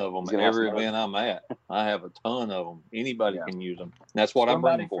ton of them every event I'm at. I have a ton of them. Anybody can use them. That's what I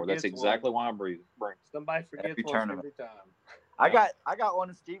bring them for. That's exactly why I bring. Somebody forgets every time. I got one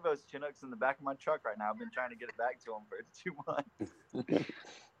of Steve-O's Chinooks in the back of my truck right now. I've been trying to get it back to him for 2 months.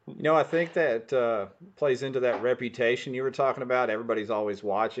 I think that plays into that reputation you were talking about. Everybody's always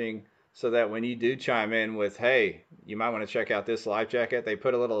watching, so that when you do chime in with, hey, you might want to check out this life jacket, they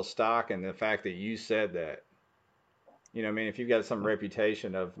put a little stock in the fact that you said that. You know what I mean? If you've got some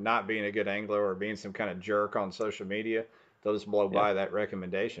reputation of not being a good angler or being some kind of jerk on social media, they'll just blow by that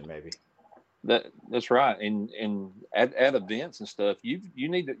recommendation maybe. That's right. And at events and stuff,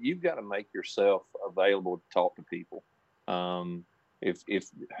 you've got to make yourself available to talk to people. If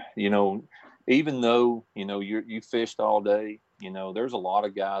even though you fished all day, there's a lot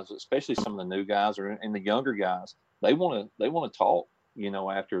of guys, especially some of the new guys and the younger guys, they want to talk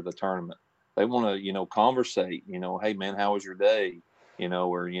after the tournament. They want to conversate, hey man, how was your day,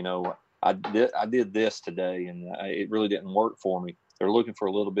 or I did this today and it really didn't work for me. They're looking for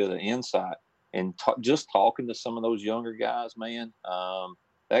a little bit of insight, and just talking to some of those younger guys, man,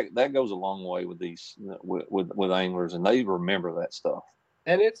 that goes a long way with these with anglers, and they remember that stuff.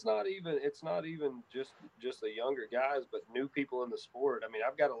 And it's not even just the younger guys, but new people in the sport. I mean,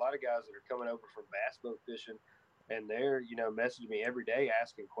 I've got a lot of guys that are coming over from bass boat fishing, and they're messaging me every day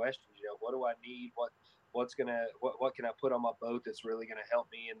asking questions. What do I need? What can I put on my boat that's really going to help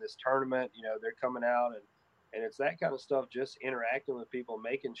me in this tournament? They're coming out, and it's that kind of stuff. Just interacting with people,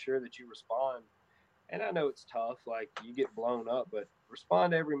 making sure that you respond. And I know it's tough, like you get blown up, but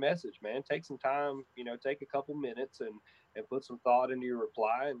respond to every message, man. Take some time, take a couple minutes and put some thought into your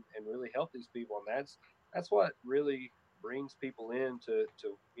reply and really help these people. And that's what really brings people into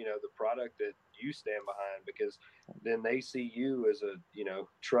the product that you stand behind, because then they see you as a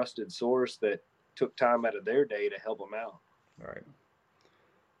trusted source that took time out of their day to help them out. All right.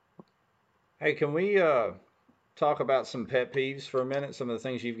 Hey, can we talk about some pet peeves for a minute? Some of the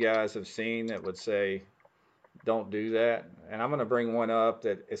things you guys have seen that would say, don't do that. And I'm going to bring one up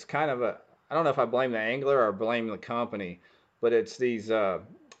that it's kind of I don't know if I blame the angler or blame the company, but it's these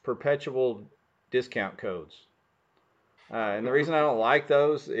perpetual discount codes. And the reason I don't like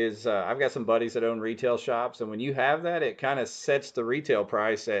those is I've got some buddies that own retail shops, and when you have that, it kind of sets the retail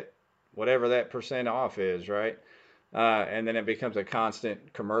price at whatever that % off is, right? And then it becomes a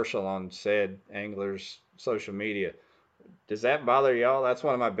constant commercial on said angler's social media. Does that bother y'all? That's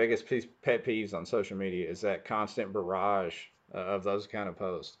one of my biggest pet peeves on social media, is that constant barrage of those kind of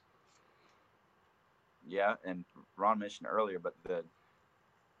posts. Yeah, and Ron mentioned earlier, but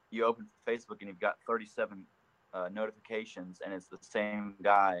you open Facebook and you've got 37 notifications, and it's the same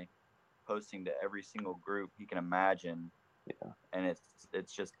guy posting to every single group he can imagine. Yeah. And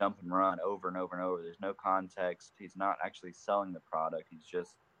it's just dump and run over and over and over. There's no context. He's not actually selling the product. He's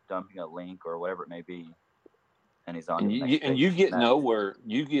just dumping a link or whatever it may be, and he's on. And you get nowhere.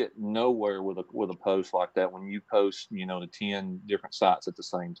 You get nowhere with a post like that when you post, to 10 different sites at the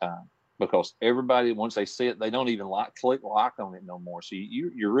same time, because everybody, once they see it, they don't even click like on it no more. So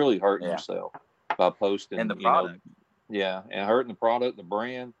you're really hurting yourself by posting and the product. And hurting the product, the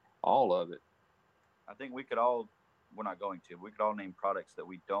brand, all of it. I think we could all name products that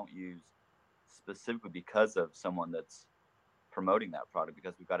we don't use specifically because of someone that's promoting that product,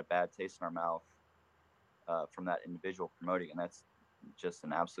 because we've got a bad taste in our mouth from that individual promoting, and that's just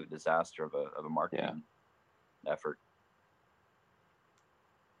an absolute disaster of a marketing effort.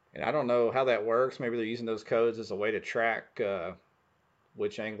 And I don't know how that works. Maybe they're using those codes as a way to track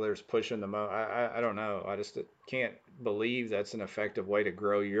which angler's pushing the most. I don't know. I just can't believe that's an effective way to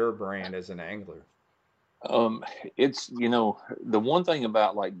grow your brand as an angler. It's the one thing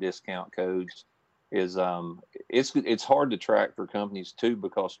about like discount codes is it's hard to track for companies too,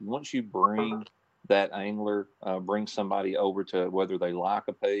 because once you bring that angler, bring somebody over to whether they like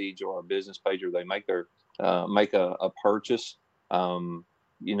a page or a business page, or they make a purchase,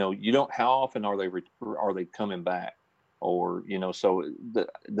 you don't, how often are they coming back? Or, so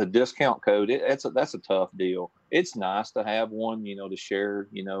the discount code, that's a tough deal. It's nice to have one, to share,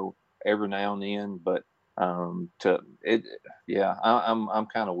 every now and then, but I'm kind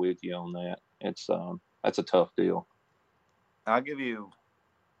of with you on that. That's a tough deal. I'll give you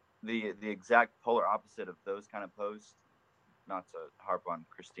the exact polar opposite of those kind of posts. Not to harp on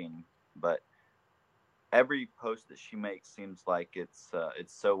Christine, but every post that she makes seems like it's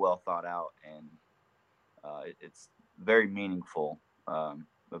so well thought out, and it's very meaningful. A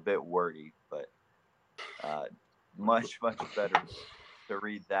bit wordy, but much better to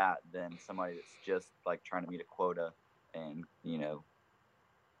read that than somebody that's just like trying to meet a quota and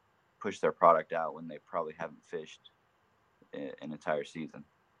push their product out when they probably haven't fished an entire season.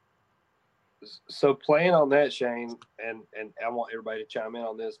 So playing on that, Shane, and I want everybody to chime in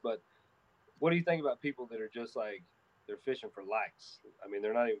on this, but what do you think about people that are just like, they're fishing for likes? I mean,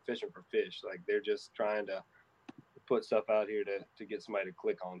 they're not even fishing for fish. Like, they're just trying to put stuff out here to get somebody to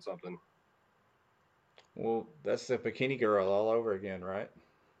click on something. Well, that's the bikini girl all over again, right?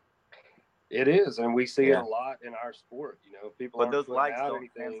 It is, and we see it a lot in our sport. People. But those likes don't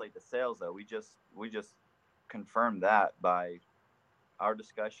translate to sales, though. We just confirmed that by our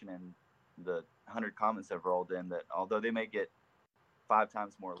discussion and the 100 comments that have rolled in, that although they may get 5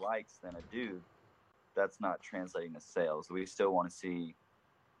 times more likes than a dude, that's not translating to sales. We still want to see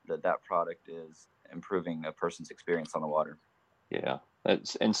that product is improving a person's experience on the water. Yeah,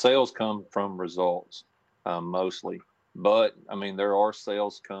 and sales come from results mostly, but I mean there are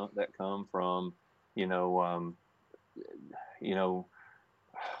sales that come from I mean, I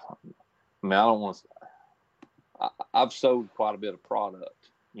don't want to. I've sold quite a bit of product,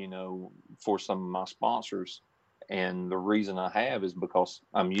 for some of my sponsors. And the reason I have is because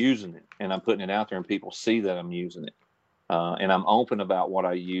I'm using it and I'm putting it out there and people see that I'm using it. And I'm open about what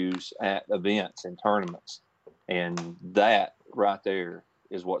I use at events and tournaments. And that right there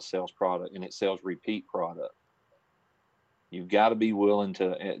is what sells product, and it sells repeat product. You've got to be willing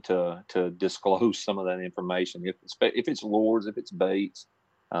to disclose some of that information. If it's lures, if it's baits,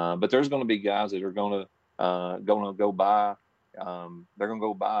 but there's going to be guys that are going to go buy. They're going to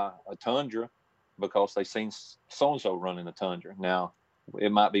go buy a Tundra because they've seen so-and-so running a Tundra. Now,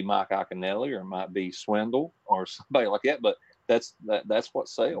 it might be Mike Iaconelli or it might be Swindle or somebody like that, but that's what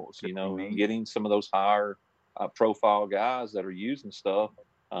sells, getting some of those higher profile guys that are using stuff.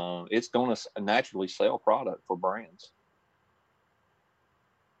 It's going to naturally sell product for brands.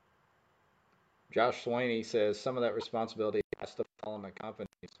 Josh Swaney says some of that responsibility has to fall on the companies,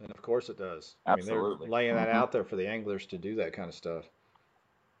 and of course it does. Absolutely. I mean, they're laying that out there for the anglers to do that kind of stuff.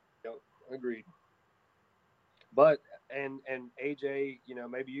 Yep, agreed. But and AJ,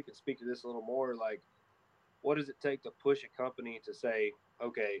 maybe you can speak to this a little more. Like, what does it take to push a company to say,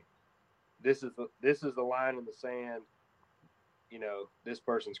 okay, this is the line in the sand. This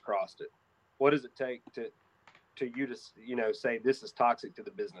person's crossed it. What does it take to you to say this is toxic to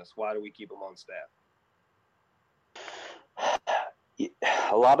the business? Why do we keep them on staff?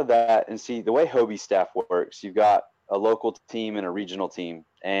 A lot of that, and see the way Hobie staff works, you've got a local team and a regional team,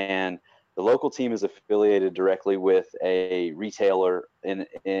 and the local team is affiliated directly with a retailer in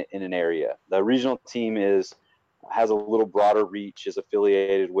an area. The regional team has a little broader reach, is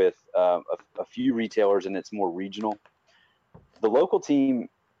affiliated with a few retailers, and it's more regional. The local team,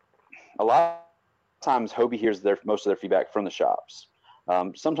 a lot of times Hobie hears most of their feedback from the shops.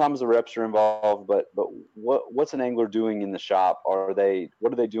 Sometimes the reps are involved, but what's an angler doing in the shop? What are they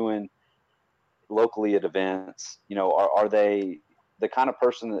doing locally at events? Are they the kind of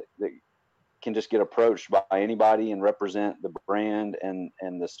person that can just get approached by anybody and represent the brand and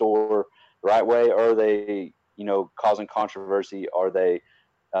the store the right way? Or are they, causing controversy? Are they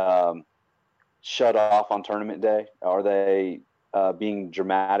shut off on tournament day? Are they being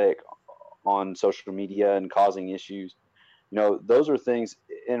dramatic on social media and causing issues? Those are things,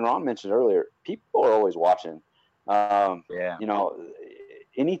 and Ron mentioned earlier, people are always watching.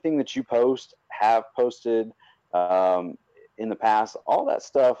 Anything that you have posted in the past, all that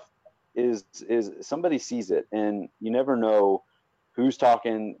stuff is somebody sees it, and you never know who's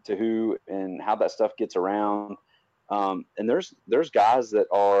talking to who and how that stuff gets around. And there's guys that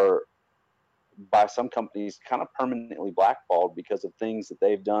are, by some companies, kind of permanently blackballed because of things that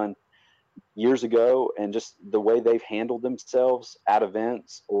they've done years ago, and just the way they've handled themselves at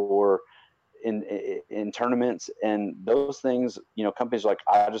events or in tournaments. And those things, companies are like,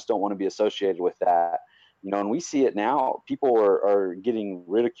 I just don't want to be associated with that. And we see it now. People are getting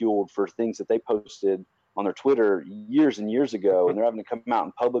ridiculed for things that they posted on their Twitter years and years ago, and they're having to come out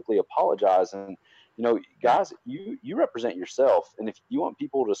and publicly apologize. And you know, guys, you represent yourself, and if you want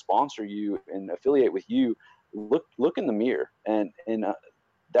people to sponsor you and affiliate with you, look in the mirror, and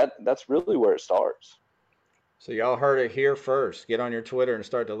that's really where it starts. So y'all heard it here first. Get on your Twitter and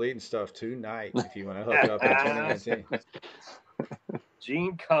start deleting stuff tonight if you want to hook up in 2019.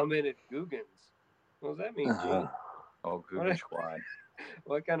 Gene commented Googans. What does that mean, Gene? Oh, Googan Squad.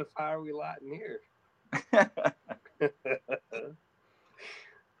 What kind of fire are we lighting here?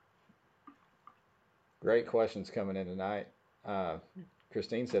 Great questions coming in tonight.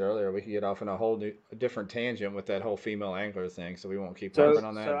 Christine said earlier we could get off on a different tangent with that whole female angler thing, so we won't keep harping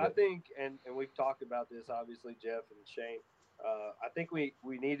on that. So I think, and we've talked about this, obviously, Jeff and Shane, I think we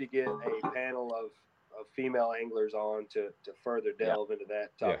need to get a panel of female anglers on to further delve into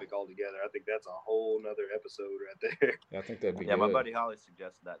that topic altogether. I think that's a whole nother episode right there. Yeah, I think that'd be good. Yeah, my buddy Holly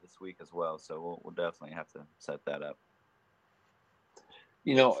suggested that this week as well, so we'll definitely have to set that up.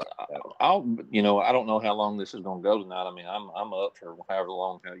 You know, I don't know how long this is going to go tonight. I mean, I'm up for however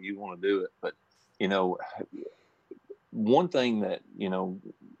long how you want to do it, but you know, one thing that, you know,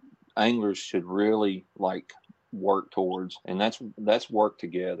 anglers should really like work towards, and that's work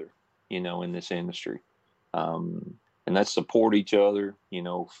together, you know, in this industry, and that's support each other, you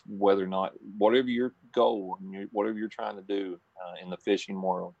know, whether or not, whatever your goal and whatever you're trying to do in the fishing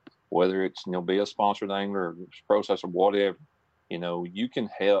world, whether it's, you know, be a sponsored angler or processor, whatever. You know, you can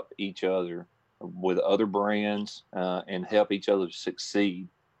help each other with other brands and help each other succeed,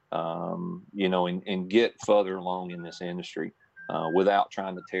 you know, and get further along in this industry without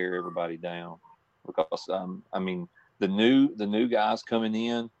trying to tear everybody down. Because, I mean, the new guys coming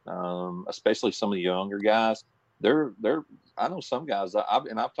in, especially some of the younger guys, I know some guys,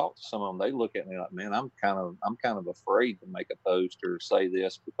 I've talked to some of them, they look at me like, man, I'm kind of afraid to make a post or say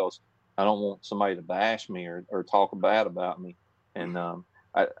this because I don't want somebody to bash me or talk bad about me. And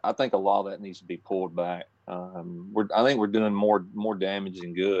I think a lot of that needs to be pulled back. I think we're doing more damage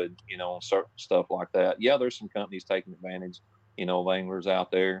than good, you know, on certain stuff like that. Yeah, there's some companies taking advantage, you know, of anglers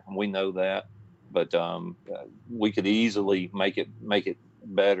out there, and we know that. But we could easily make it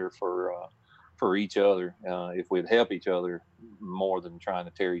better for each other if we'd help each other more than trying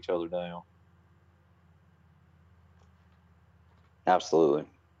to tear each other down. Absolutely.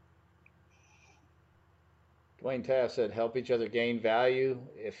 Dwayne Taft said, help each other gain value.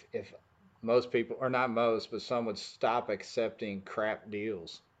 If most people, or not most, but some would stop accepting crap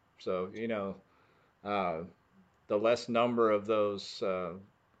deals. So, you know, the less number of those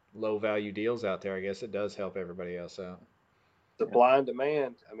low value deals out there, I guess it does help everybody else out. Supply and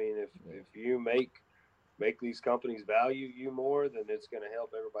demand. I mean, if you make these companies value you more, then it's going to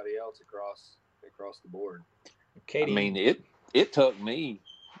help everybody else across the board. Katie, I mean, it took me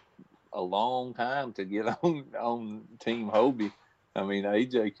a long time to get on Team Hobie. I mean,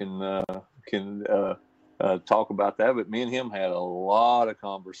 AJ can talk about that, but me and him had a lot of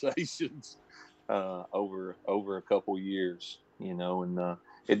conversations over a couple years, you know, and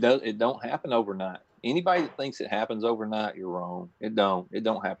it don't happen overnight. Anybody that thinks it happens overnight, you're wrong. It don't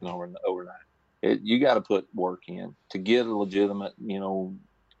happen overnight. You got to put work in to get a legitimate, you know,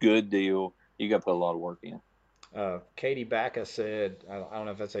 good deal. You got to put a lot of work in. Katie Bacca said, I don't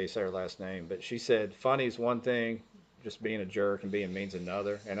know if that's how you say her last name, but she said, funny's one thing, just being a jerk and being mean's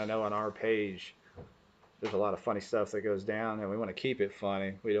another. And I know on our page, there's a lot of funny stuff that goes down, and we want to keep it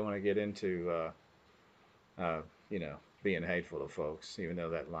funny. We don't want to get into, you know, being hateful to folks, even though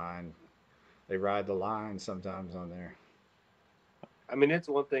that line, they ride the line sometimes on there. I mean, it's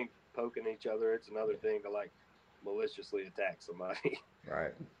one thing poking each other. It's another thing to, like, maliciously attack somebody.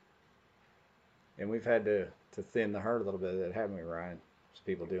 Right. And we've had to thin the herd a little bit, haven't we, Ryan? Just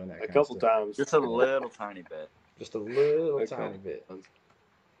people doing that a couple times. Just a little tiny bit. Just a little tiny bit.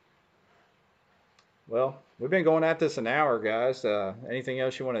 Well, we've been going at this an hour, guys. Anything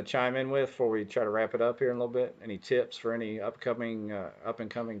else you want to chime in with before we try to wrap it up here in a little bit? Any tips for any up and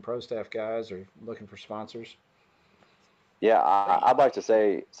coming pro staff guys or looking for sponsors? Yeah, I'd like to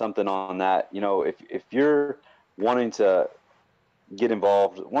say something on that. You know, if you're wanting to get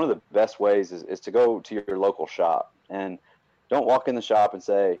involved, one of the best ways is to go to your local shop, and don't walk in the shop and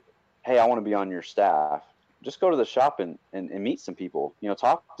say, hey, I want to be on your staff. Just go to the shop and meet some people, you know,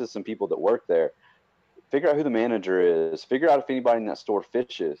 talk to some people that work there, figure out who the manager is, figure out if anybody in that store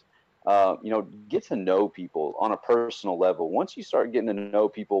fishes, you know, get to know people on a personal level. Once you start getting to know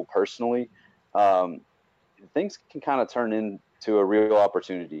people personally, things can kind of turn into a real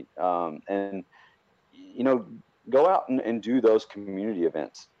opportunity. And, you know, go out and do those community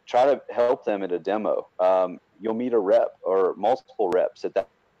events. Try to help them at a demo. You'll meet a rep or multiple reps at that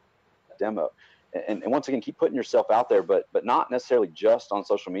demo. And once again, keep putting yourself out there, but not necessarily just on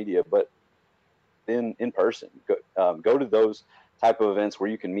social media, but in person. Go to those type of events where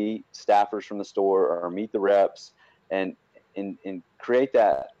you can meet staffers from the store or meet the reps and create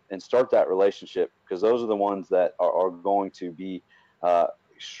that and start that relationship, because those are the ones that are going to be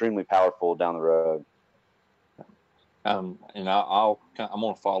extremely powerful down the road. And I'm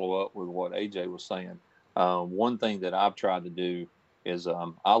going to follow up with what AJ was saying. One thing that I've tried to do is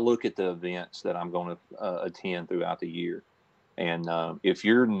I look at the events that I'm going to attend throughout the year. And if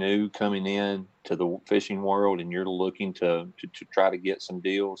you're new coming in to the fishing world and you're looking to try to get some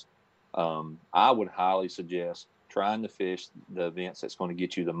deals, I would highly suggest trying to fish the events that's going to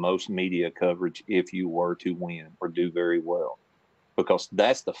get you the most media coverage if you were to win or do very well, because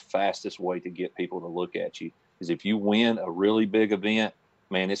that's the fastest way to get people to look at you. Is if you win a really big event,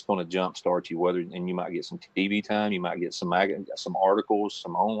 man, it's going to jumpstart you. And you might get some TV time, you might get some articles,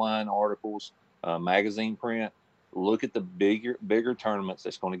 some online articles, magazine print. Look at the bigger tournaments.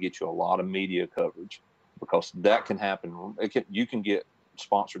 That's going to get you a lot of media coverage, because that can happen. You can get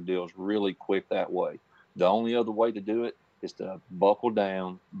sponsored deals really quick that way. The only other way to do it is to buckle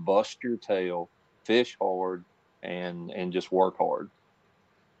down, bust your tail, fish hard, and just work hard.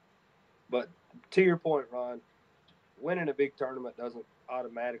 But to your point, Ron, winning a big tournament doesn't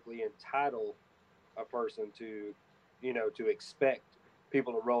automatically entitle a person to, to expect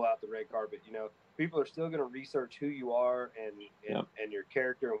people to roll out the red carpet. People are still going to research who you are and your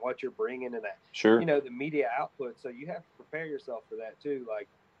character and what you're bringing and that, sure, the media output. So you have to prepare yourself for that too. Like,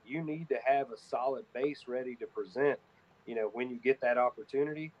 you need to have a solid base ready to present, when you get that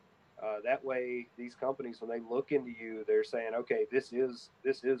opportunity. That way, these companies, when they look into you, they're saying, okay, this is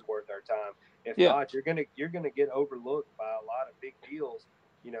worth our time. If not, you're gonna get overlooked by a lot of big deals,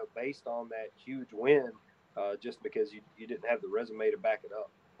 based on that huge win, just because you didn't have the resume to back it up.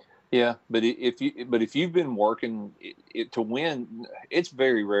 Yeah, but if you've been working to win, it's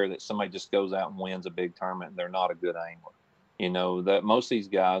very rare that somebody just goes out and wins a big tournament and they're not a good angler. That most of these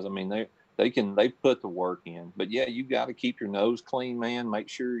guys, I mean, they put the work in, but yeah, you got to keep your nose clean, man. Make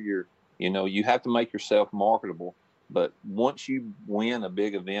sure you have to make yourself marketable. But once you win a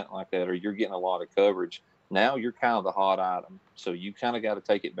big event like that, or you're getting a lot of coverage, now you're kind of the hot item. So you kind of got to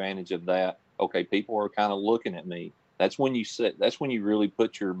take advantage of that. Okay, people are kind of looking at me. That's when you really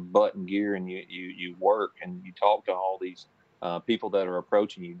put your butt in gear and you work and you talk to all these people that are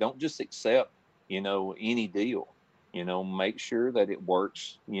approaching you. Don't just accept, any deal. Make sure that it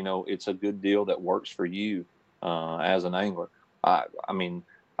works. It's a good deal that works for you as an angler. I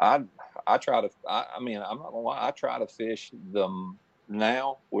try to. I'm not gonna lie. I try to fish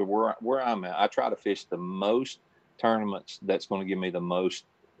now where I'm at. I try to fish the most tournaments that's going to give me the most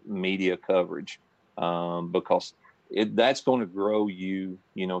media coverage, because that's going to grow you.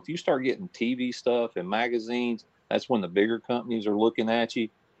 If you start getting TV stuff and magazines, that's when the bigger companies are looking at you.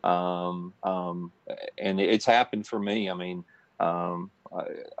 And it's happened for me. I mean, I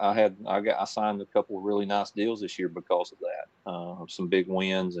signed a couple of really nice deals this year because of that. Some big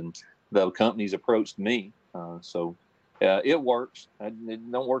wins, and the companies approached me. So it works.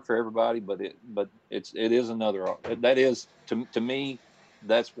 It don't work for everybody, but it is another. That is to me,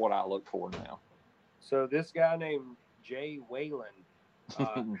 that's what I look for now. So this guy named Jay Whalen,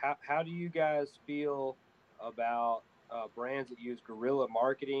 how do you guys feel about brands that use guerrilla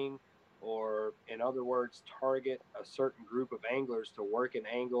marketing, or in other words, target a certain group of anglers to work an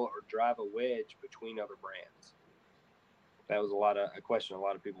angle or drive a wedge between other brands? That was a question a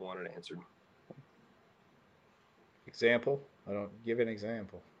lot of people wanted answered. Example? I don't give an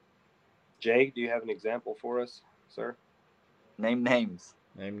example. Jay, do you have an example for us, sir? Name names.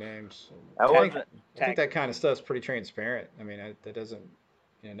 Name names. I think that kind of stuff's pretty transparent. I mean, that doesn't,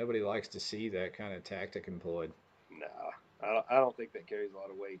 nobody likes to see that kind of tactic employed. No, I don't think that carries a lot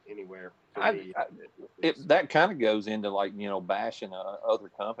of weight anywhere. That kind of goes into like, bashing other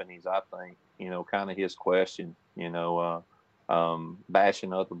companies. I think, kind of his question,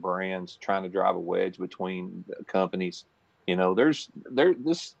 bashing other brands, trying to drive a wedge between companies.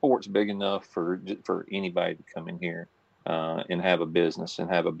 This sport's big enough for anybody to come in here and have a business and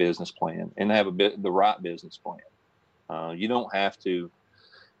have a business plan and have the right business plan. You don't have to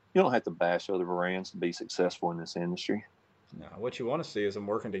bash other brands to be successful in this industry. No, what you want to see is them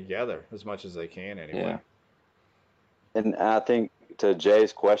working together as much as they can anyway. Yeah. And I think to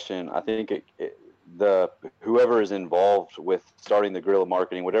Jay's question, I think whoever is involved with starting the guerrilla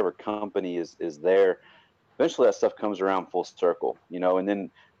marketing, whatever company is there, eventually that stuff comes around full circle, and then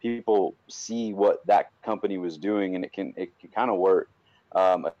people see what that company was doing, and it can kind of work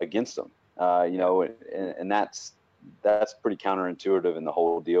against them, and that's pretty counterintuitive in the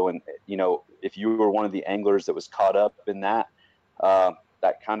whole deal. And if you were one of the anglers that was caught up in that,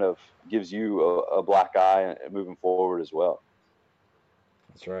 that kind of gives you a black eye moving forward as well.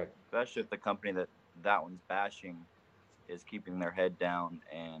 That's right. Especially if the company that one's bashing is keeping their head down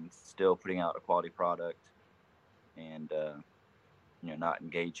and still putting out a quality product, and not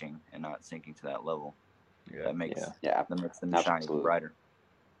engaging and not sinking to that level. Yeah. That makes them shiny brighter.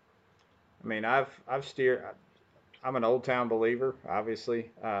 I mean, I've steered. I'm an Old Town believer,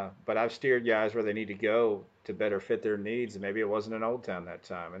 obviously, but I've steered guys where they need to go to better fit their needs, and maybe it wasn't an Old Town that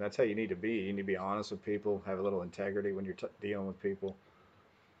time, and that's how you need to be. You need to be honest with people, have a little integrity when you're dealing with people.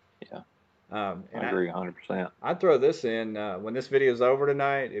 Yeah, and I agree 100%. I'd throw this in when this video is over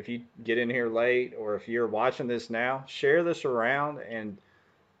tonight. If you get in here late, or if you're watching this now, share this around, and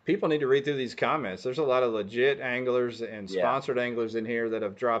people need to read through these comments. There's a lot of legit anglers and sponsored anglers in here that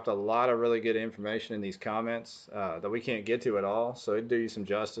have dropped a lot of really good information in these comments that we can't get to at all. So it'd do you some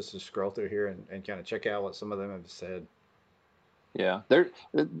justice to scroll through here and kind of check out what some of them have said. Yeah,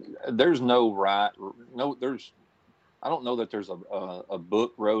 there's no right, I don't know that there's a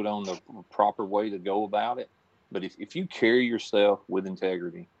book wrote on the proper way to go about it. But if you carry yourself with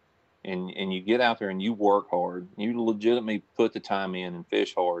integrity, and you get out there and you work hard, you legitimately put the time in and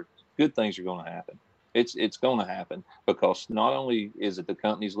fish hard, good things are going to happen. It's going to happen, because not only is it the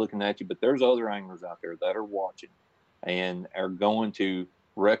companies looking at you, but there's other anglers out there that are watching and are going to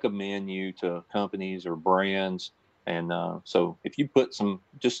recommend you to companies or brands. And so if you put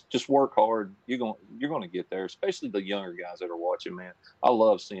just work hard, you're going to get there, especially the younger guys that are watching, man. I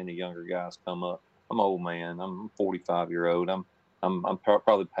love seeing the younger guys come up. I'm an old man. I'm 45-year-old. I'm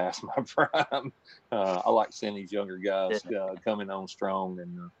probably past my prime. I like seeing these younger guys coming on strong,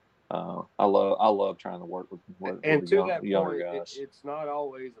 and I love trying to work with the younger guys. It's not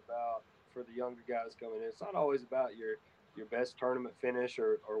always about, for the younger guys coming in, it's not always about your best tournament finish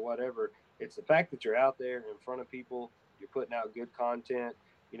or whatever. It's the fact that you're out there in front of people, you're putting out good content.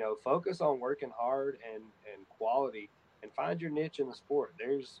 Focus on working hard and quality, and find your niche in the sport.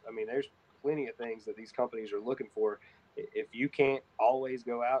 There's plenty of things that these companies are looking for. If you can't always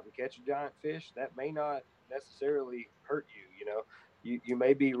go out and catch a giant fish, that may not necessarily hurt you. You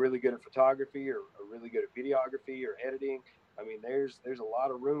may be really good at photography or really good at videography or editing. There's a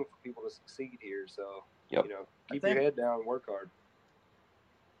lot of room for people to succeed here. So, keep your head down and work hard.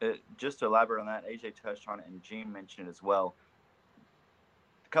 Just to elaborate on that, AJ touched on it and Gene mentioned it as well.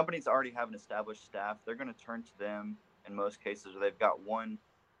 The companies already have an established staff. They're going to turn to them in most cases, or they've got one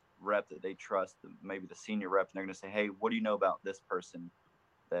rep that they trust, maybe the senior rep, and they're going to say, hey, what do you know about this person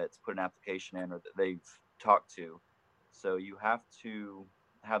that's put an application in or that they've talked to? So you have to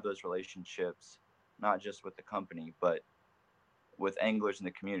have those relationships, not just with the company, but with anglers in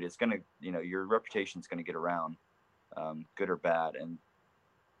the community. It's going to, your reputation is going to get around, good or bad. And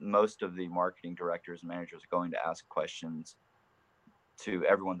most of the marketing directors and managers are going to ask questions to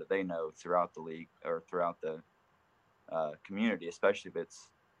everyone that they know throughout the league or throughout the community, especially if it's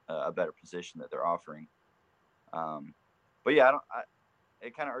a better position that they're offering. But yeah,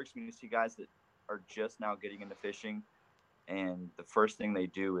 it kind of irks me to see guys that are just now getting into fishing, and the first thing they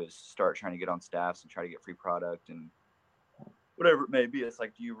do is start trying to get on staffs and try to get free product and whatever it may be. It's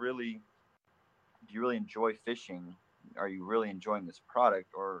like, do you really enjoy fishing? Are you really enjoying this product,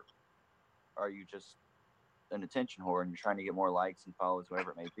 or are you just an attention whore and you're trying to get more likes and follows,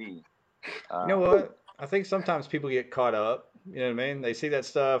 whatever it may be? You know what? I think sometimes people get caught up. You know what I mean? They see that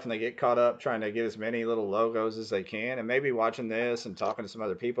stuff and they get caught up trying to get as many little logos as they can. And maybe watching this and talking to some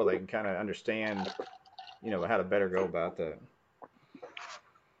other people, they can kind of understand, how to better go about that.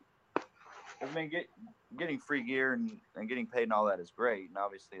 Getting free gear and getting paid and all that is great. And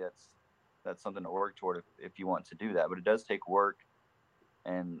obviously that's something to work toward if you want to do that. But it does take work.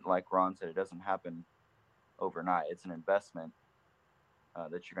 And like Ron said, it doesn't happen overnight. It's an investment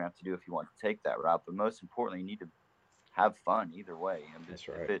that you're going to have to do if you want to take that route. But most importantly, you need to have fun either way. And that's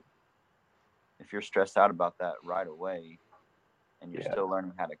right. If you're stressed out about that right away and you're still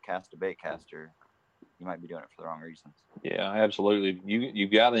learning how to cast a bait caster, you might be doing it for the wrong reasons. Yeah, absolutely. You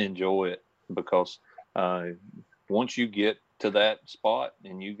got to enjoy it, because once you get to that spot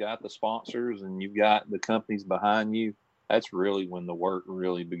and you got the sponsors and you got the companies behind you, that's really when the work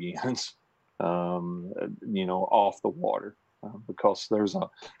really begins, off the water. Because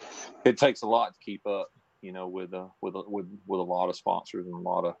it takes a lot to keep up, with a lot of sponsors and a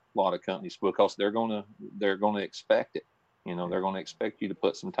lot of companies, because they're gonna expect it. They're gonna expect you to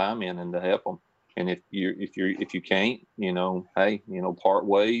put some time in and to help them. And if you can't, hey, part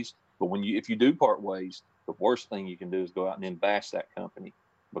ways. But if you do part ways, the worst thing you can do is go out and then bash that company,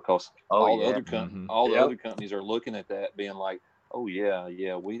 because all the other companies are looking at that, being like, oh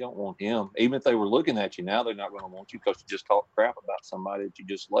yeah, we don't want him. Even if they were looking at you now, they're not going to want you because you just talked crap about somebody that you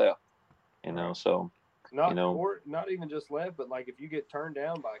just left. You know, so not even just left, but like if you get turned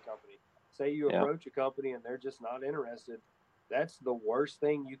down by a company, say you approach a company and they're just not interested, that's the worst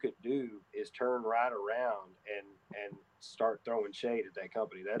thing you could do is turn right around and start throwing shade at that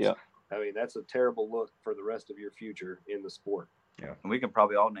company. I mean, that's a terrible look for the rest of your future in the sport. Yeah. And we can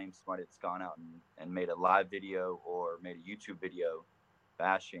probably all name somebody that's gone out and made a live video or made a YouTube video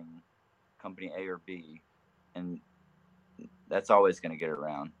bashing company A or B, and that's always going to get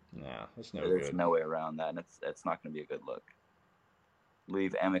around. Yeah, there's no way around that, and it's not going to be a good look.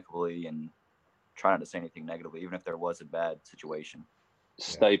 Leave amicably and try not to say anything negatively, even if there was a bad situation.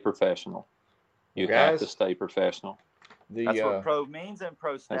 Stay professional. You have to stay professional. That's what pro means and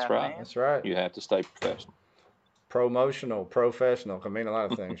pro staff. That's right. Man. That's right. You have to stay professional. Promotional, professional can mean a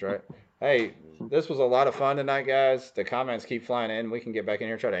lot of things, right? Hey, this was a lot of fun tonight, guys. The comments keep flying in. We can get back in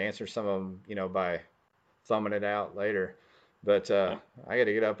here and try to answer some of them, by thumbing it out later. But I got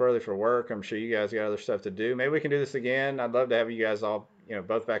to get up early for work. I'm sure you guys got other stuff to do. Maybe we can do this again. I'd love to have you guys all,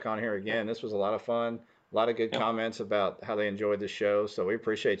 both back on here again. This was a lot of fun. A lot of good comments about how they enjoyed the show. So we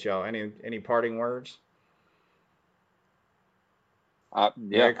appreciate y'all. Any parting words? I'll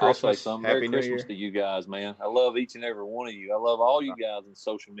say something. Merry Christmas to you guys, man. I love each and every one of you. I love all you guys in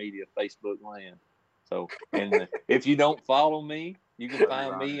social media, Facebook land. So, and if you don't follow me, you can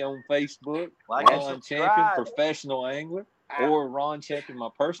find me on Facebook, Ron Champion, Professional Angler, or Ron Champion, my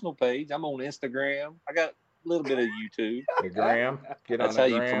personal page. I'm on Instagram. I got a little bit of YouTube. The gram. That's how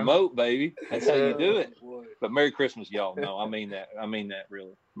you promote, baby. That's how you do it. But Merry Christmas, y'all. No, I mean that. I mean that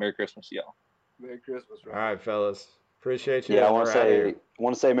really. Merry Christmas, y'all. Merry Christmas, Ron. All right, fellas. Appreciate you. Yeah, I want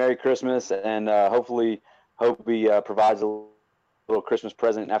to say Merry Christmas, and hope we provides a little Christmas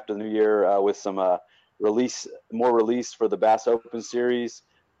present after the new year with some more release for the Bass Open Series.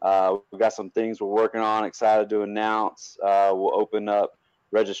 We've got some things we're working on. Excited to announce. We'll open up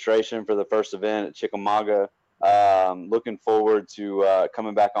registration for the first event at Chickamauga. Looking forward to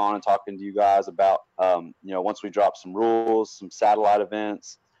coming back on and talking to you guys about once we drop some rules, some satellite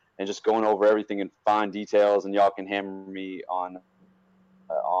events, and just going over everything in fine details, and y'all can hammer me on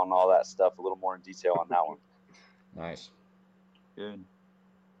all that stuff a little more in detail on that one. Nice. Good.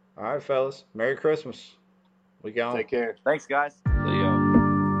 All right, fellas. Merry Christmas. We gone. Take care. Thanks, guys. See y'all.